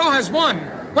 Our hero has won.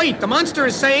 Wait, the monster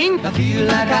is saying... I feel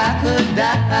like I could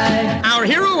die. Our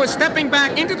hero is stepping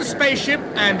back into the spaceship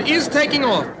and is taking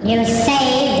off. You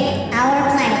saved our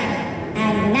planet,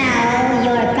 and now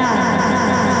you're gone.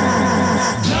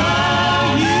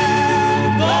 Now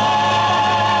you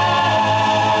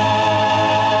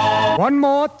go. One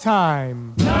more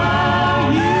time. Now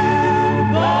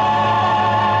you go.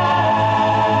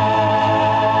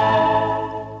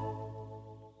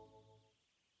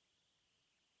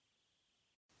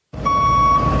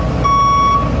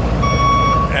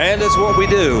 And that's what we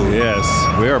do. Yes,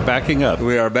 we are backing up.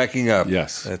 We are backing up.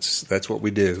 Yes. That's what we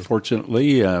do.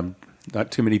 Fortunately,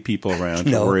 not too many people around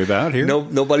to worry about here.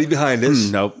 Nobody behind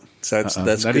us. Nope. That's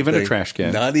not even a trash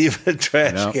can. Not even a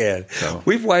trash can. So.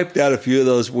 We've wiped out a few of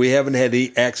those. We haven't had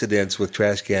any accidents with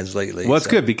trash cans lately. Well, it's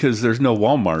good because there's no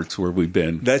Walmarts where we've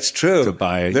been. That's true. To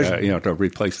buy, to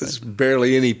replace There's it.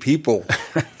 barely any people.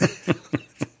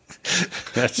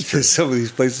 That's true. Some of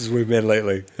these places we've been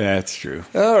lately. That's true.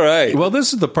 All right. Well,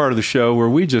 this is the part of the show where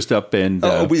we just up and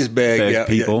we just beg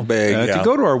people to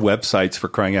go to our websites for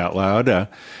crying out loud.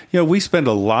 We spend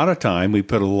a lot of time. We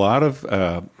put a lot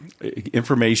of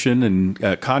information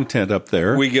and content up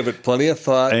there. We give it plenty of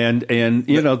thought. And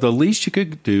the least you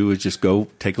could do is just go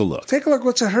take a look. Take a look.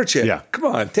 What's it hurt you? Yeah. Come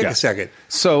on. Take a second.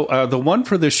 So the one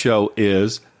for this show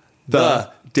is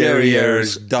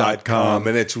TheDerriers.com,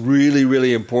 and it's really,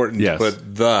 really important to put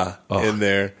in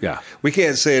there. Yeah. We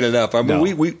can't say it enough. I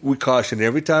mean, we caution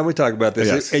every time we talk about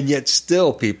this, and yet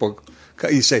still people,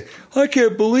 you say, I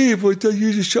can't believe what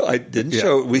you just showed. I didn't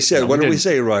show. We said, what did we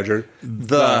say, Roger?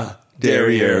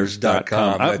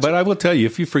 TheDerriers.com. But I will tell you,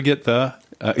 if you forget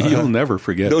you'll never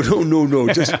forget. No.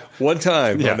 Just one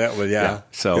time on that one. Yeah.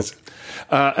 So.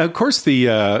 Of course, the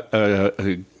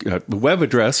web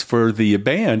address for the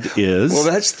band is... Well,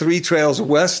 that's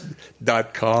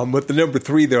 3trailswest.com with the number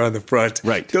 3 there on the front.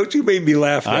 Right. Don't you make me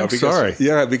laugh now? I'm sorry.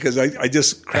 Yeah, because I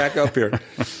just crack up here.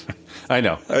 I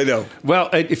know. Well,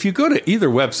 if you go to either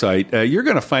website, you're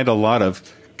going to find a lot of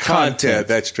content.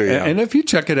 That's true, yeah. And if you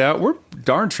check it out, we're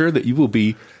darn sure that you will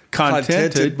be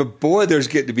contented. But boy, there's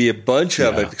getting to be a bunch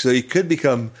of it. So you could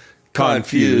become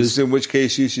confused, in which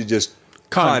case you should just...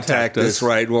 Contact us,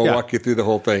 right? We'll walk you through the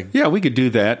whole thing. Yeah, we could do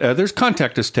that. There's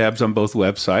contact us tabs on both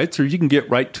websites, or you can get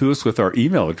right to us with our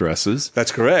email addresses.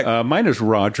 That's correct. Mine is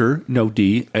Roger, no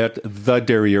D, at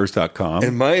TheDerriers.com.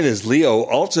 And mine is Leo,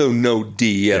 also no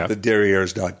D, at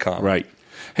TheDerriers.com. Right.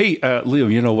 Hey, Leo,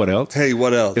 you know what else? Hey,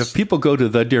 what else? If people go to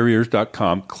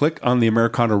TheDerriers.com, click on the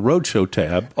Americana Roadshow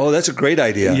tab. Oh, that's a great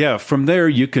idea. Yeah, from there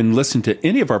you can listen to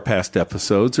any of our past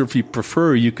episodes, or if you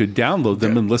prefer, you could download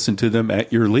them and listen to them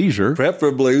at your leisure.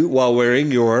 Preferably while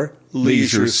wearing your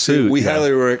leisure suit. We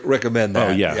highly recommend that.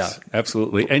 Oh, yes,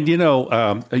 absolutely. And you know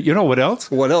what else?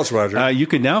 What else, Roger? You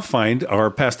can now find our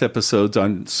past episodes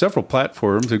on several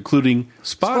platforms, including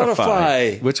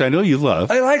Spotify, which I know you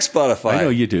love. I like Spotify. I know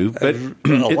you do. But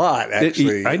a lot,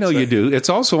 actually. I know you do. It's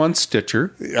also on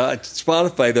Stitcher.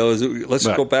 Spotify, though, let's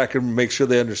go back and make sure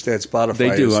they understand Spotify.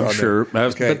 They do, I'm sure.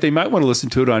 But they might want to listen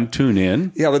to it on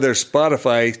TuneIn. Yeah, but there's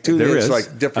Spotify. TuneIn is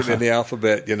like different in the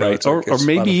alphabet. Right. Or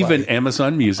maybe even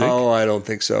Amazon Music. Oh, I don't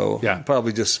think so. Yeah.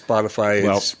 Probably just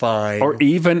Spotify is fine. Or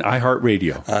even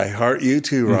iHeartRadio. I heart you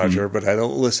too, Roger, but I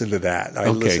don't listen to that. I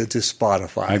listen to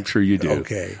Spotify. I'm sure you do.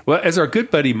 Okay. Well, as our good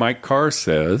buddy Mike Carr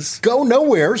says... Go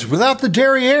nowheres without the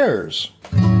Derriers.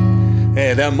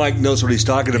 And that Mike knows what he's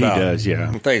talking about. He does, yeah.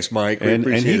 Thanks, Mike. And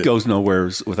he goes nowhere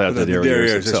without the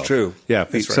Derriers himself. That's true. Yeah,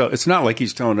 so it's not like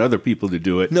he's telling other people to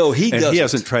do it. No, he doesn't. He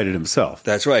hasn't tried it himself.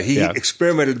 That's right. He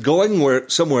experimented going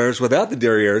somewheres without the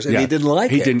Derriers, and he didn't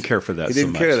like it. He didn't care for that He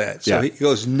didn't care that. So he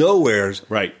goes nowheres.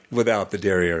 Right. without the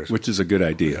derrieres. Which is a good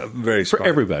idea. Very smart. For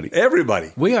everybody.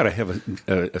 Everybody. We ought to have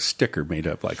a sticker made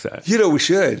up like that. We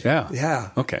should. Yeah. Yeah.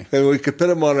 Okay. And we could put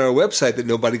them on our website that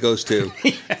nobody goes to.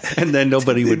 And then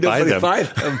nobody would buy them. Buy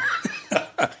them.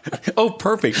 Oh,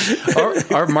 perfect.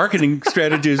 Our marketing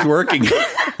strategy is working.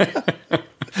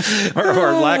 Or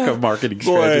our lack of marketing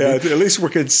strategy. At least we're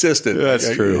consistent. That's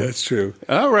true. That's true.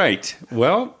 All right.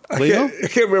 Well, Leo, I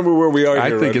can't remember where we are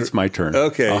here. I think it's my turn.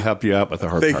 Okay. I'll help you out with the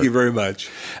hard part. Thank you very much.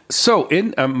 So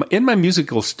in my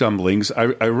musical stumblings, I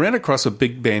ran across a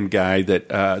big band guy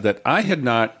that I had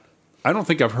not. I don't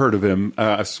think I've heard of him.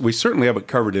 We certainly haven't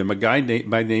covered him. A guy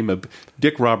by the name of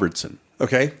Dick Robertson.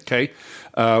 Okay.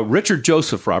 Richard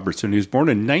Joseph Robertson. He was born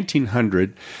in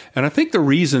 1900, and I think the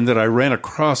reason that I ran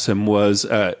across him was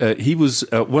he was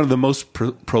one of the most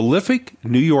prolific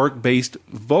New York-based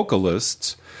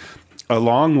vocalists,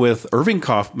 along with Irving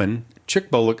Kaufman,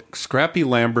 Chick Bullock, Scrappy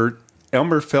Lambert,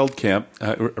 Elmer Feldkamp.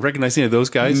 Recognize any of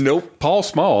those guys? Nope. Paul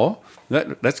Small.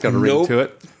 That's got a ring to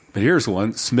it. But here's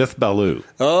one, Smith Ballou.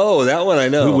 Oh, that one I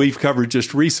know. Who we've covered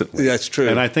just recently. That's true.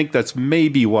 And I think that's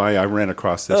maybe why I ran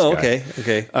across this guy.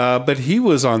 Okay. But he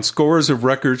was on scores of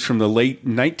records from the late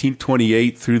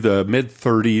 1928 through the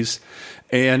mid-30s.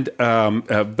 And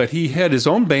but he had his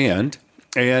own band.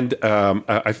 And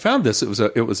I found this. It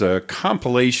was a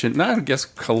compilation. Not, I guess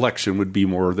collection would be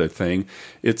more the thing.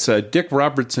 It's Dick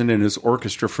Robertson and his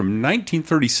orchestra from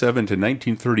 1937 to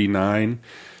 1939.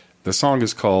 The song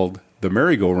is called "The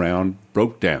Merry-Go-Round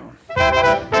Broke Down."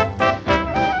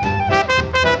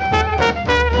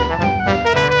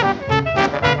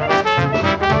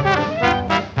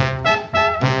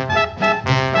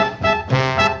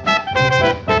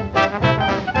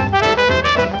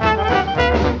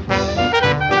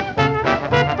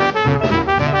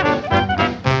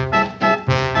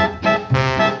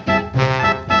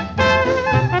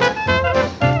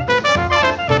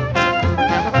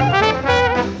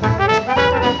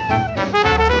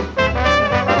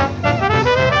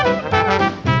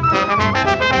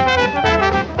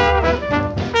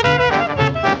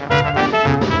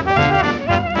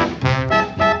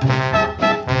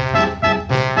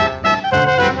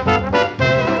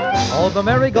 The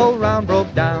merry-go-round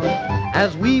broke down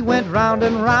as we went round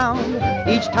and round.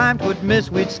 Each time 'twould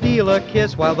miss, we'd steal a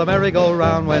kiss while the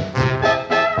merry-go-round went.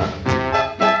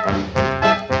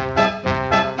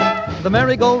 The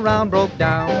merry-go-round broke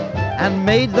down and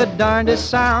made the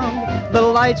darndest sound. The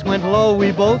lights went low,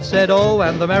 we both said oh,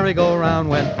 and the merry-go-round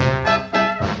went.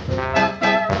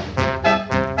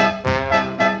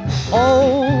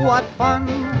 Oh, what fun,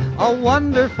 a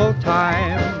wonderful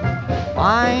time,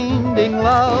 finding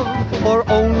love for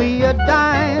only a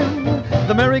dime.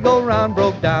 The merry-go-round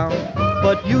broke down,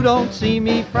 but you don't see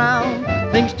me frown.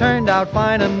 Things turned out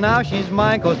fine and now she's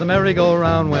mine, 'cause the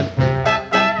merry-go-round went.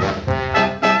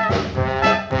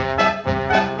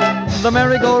 The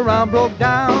merry-go-round broke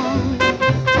down.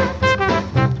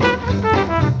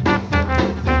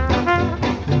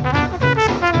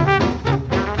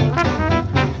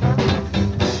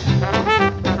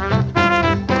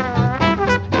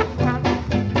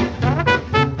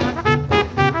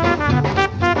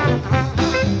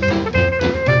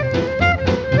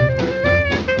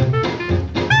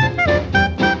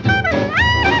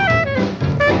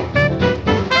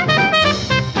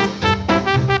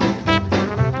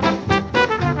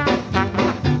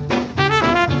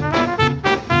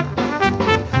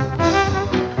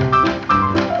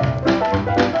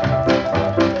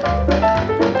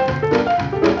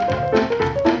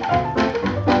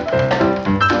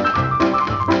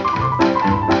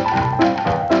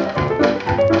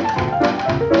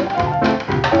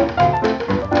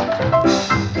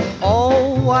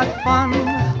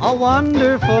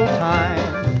 Wonderful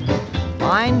time,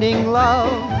 finding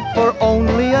love for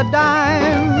only a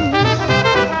dime.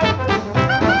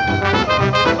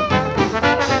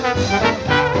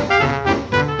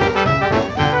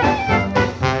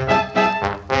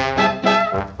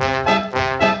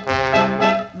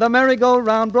 The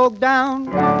merry-go-round broke down.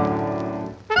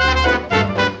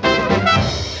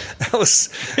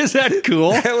 Is that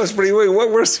cool? That was pretty weird.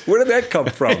 Where did that come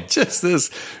from? Just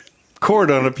this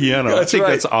chord on a piano. I think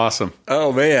that's awesome.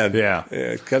 Oh, man. Yeah.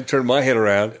 Kind of turned my head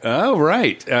around. Oh,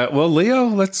 right. Well, Leo,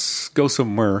 let's go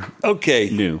somewhere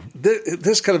new. This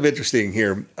is kind of interesting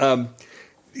here.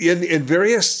 In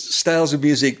various styles of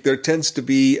music, there tends to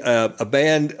be a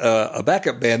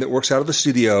backup band that works out of the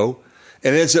studio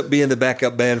and ends up being the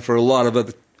backup band for a lot of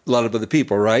other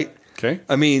people, right? Okay.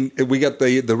 I mean, we got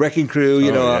the Wrecking Crew,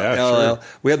 sure.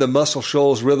 We had the Muscle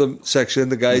Shoals rhythm section,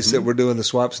 the guys that were doing the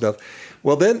swap stuff.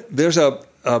 Well, then there's a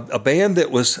a band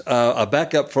that was a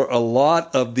backup for a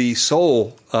lot of the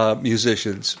soul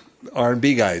musicians,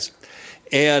 R&B guys.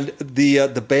 And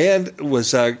the band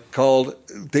was called,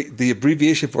 the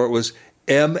abbreviation for it was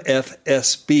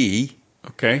MFSB.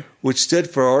 Okay. Which stood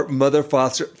for Mother,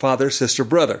 Father, Sister,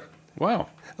 Brother. Wow.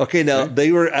 Okay, now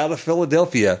they were out of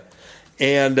Philadelphia,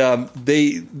 and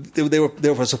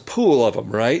there was a pool of them,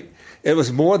 right? It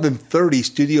was more than 30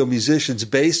 studio musicians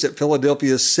based at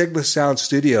Philadelphia's Sigma Sound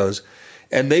Studios,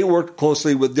 and they worked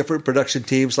closely with different production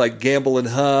teams like Gamble and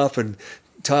Huff and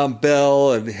Tom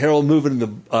Bell and Harold Melvin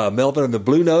and the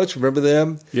Blue Notes. Remember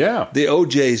them? Yeah. The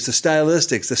OJs, the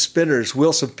Stylistics, the Spinners,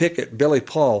 Wilson Pickett, Billy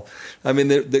Paul. I mean,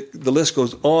 the list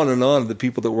goes on and on of the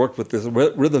people that worked with this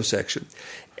rhythm section.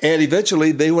 And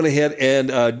eventually they went ahead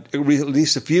and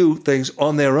released a few things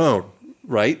on their own,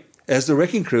 right? As the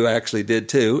Wrecking Crew actually did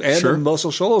too. And the Muscle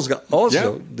Shoals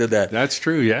also did that. That's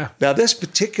true, yeah. Now, this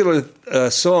particular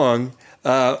song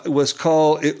was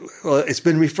called, it's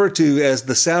been referred to as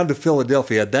The Sound of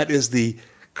Philadelphia. That is the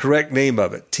correct name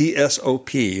of it,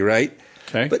 TSOP, right?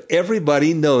 Okay. But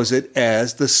everybody knows it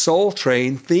as the Soul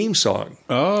Train theme song.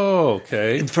 Oh,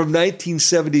 okay. From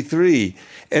 1973.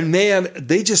 And man,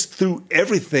 they just threw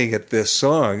everything at this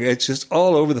song. It's just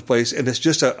all over the place, and it's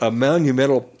just a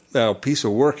monumental piece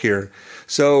of work here.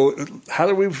 So how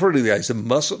do we refer to the guys? The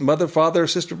Mother, Father,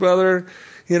 Sister, Brother?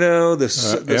 You know, the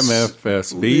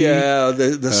MFSB. Yeah,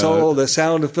 the soul, the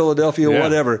sound of Philadelphia,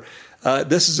 whatever.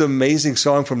 This is an amazing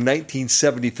song from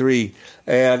 1973,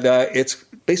 and it's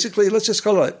basically, let's just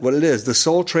call it what it is, the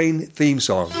Soul Train theme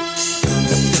song.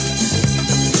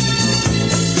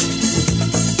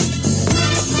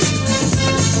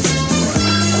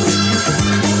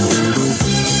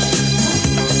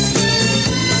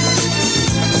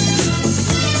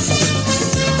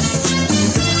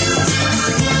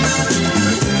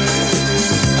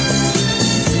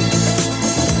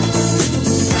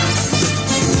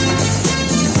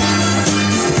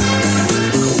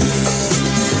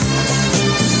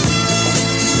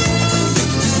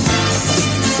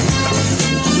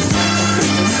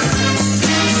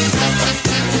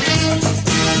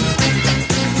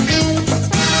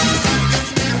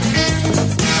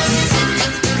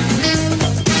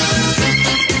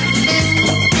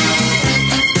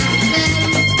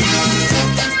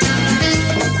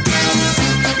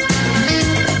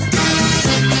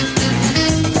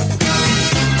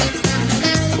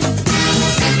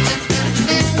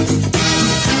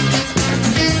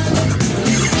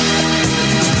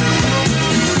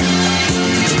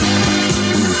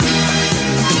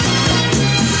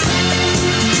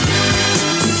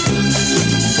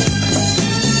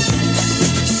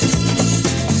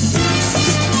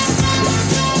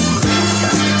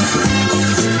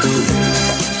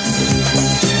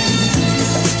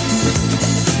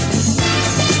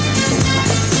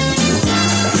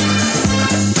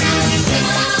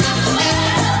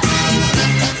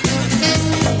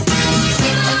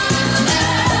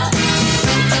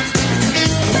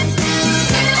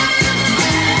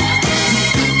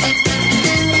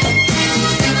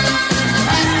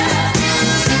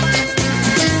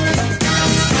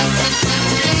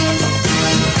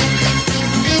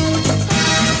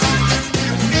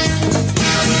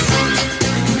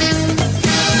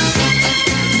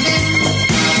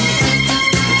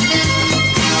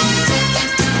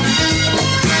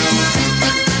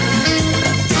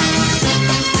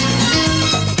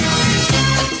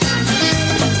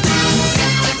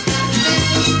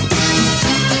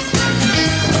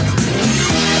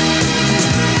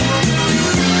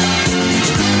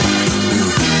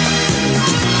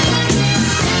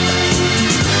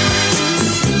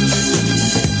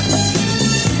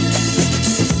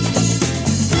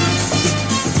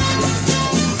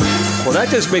 That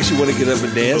just makes you want to get up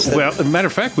and dance. Well, as a matter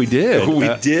of fact, we did. We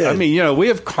did. I mean, you know, we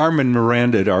have Carmen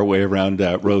Miranda'd our way around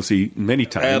Rosie many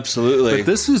times. Absolutely. But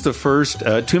this is the first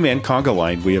two-man conga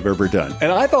line we have ever done.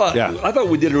 And I thought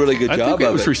we did a really good job. I think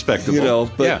it was respectable. You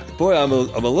know, but boy, I'm a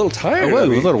little tired. Well, a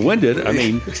little winded. I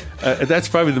mean, that's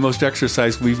probably the most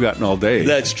exercise we've gotten all day.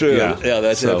 That's true. Yeah,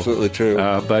 that's absolutely true.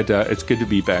 But it's good to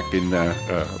be back in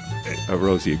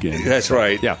Rosie again. That's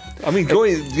right. Yeah. I mean,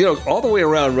 going all the way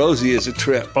around Rosie is a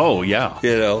trip. Oh yeah.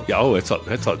 You know. Yeah. Oh, that's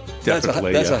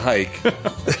definitely that's a hike.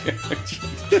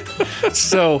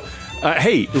 So,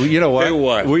 hey, you know what? Hey,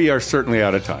 what? We are certainly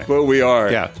out of time. Well, we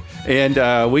are. Yeah,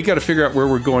 and we got to figure out where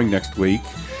we're going next week.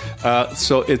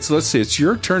 So let's see. It's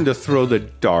your turn to throw the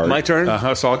dart. My turn.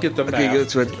 So I'll get the map. Okay,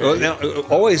 good. Now,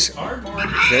 always. There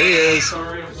he is.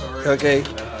 I'm sorry. Okay.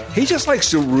 He just likes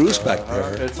to roost back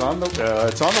there. It's on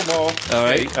the wall. All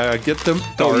right. Okay, get the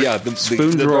dart.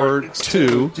 Spoon drawer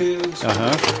 2.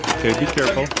 Okay, be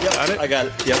careful. Yep, got it? I got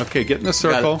it. Yep. Okay, get in the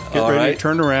circle. Get All ready. right.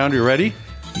 Turn around. You ready?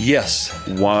 Yes.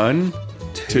 1,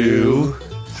 2,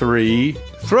 3.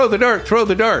 Throw the dart. Throw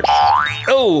the dart.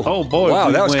 Oh boy! Wow,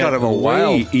 we that was went kind of a way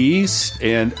wild east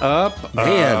and up.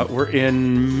 Man. We're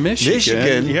in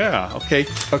Michigan. Yeah. Okay.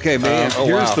 Okay, man.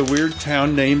 Here's the weird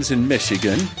town names in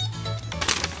Michigan.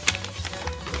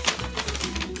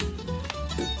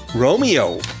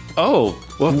 Romeo. Oh,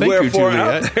 well, thank Wherefore you,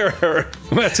 out Juliet. there.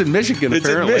 Well, that's in Michigan, It's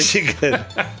apparently. in Michigan.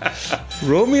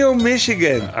 Romeo,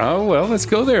 Michigan. Oh, well, let's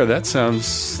go there. That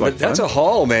sounds like That's fun. a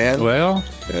haul, man. Well,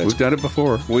 we've done it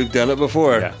before. We've done it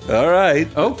before. Yeah. All right.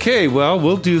 Okay, well,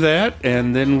 we'll do that,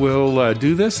 and then we'll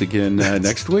do this again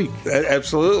next week.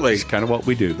 Absolutely. It's kind of what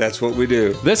we do. That's what we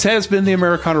do. This has been the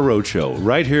Americana Roadshow,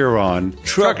 right here on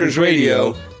Truckers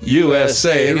Radio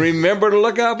USA. And remember to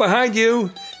look out behind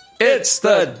you. It's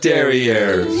the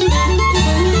Derriers.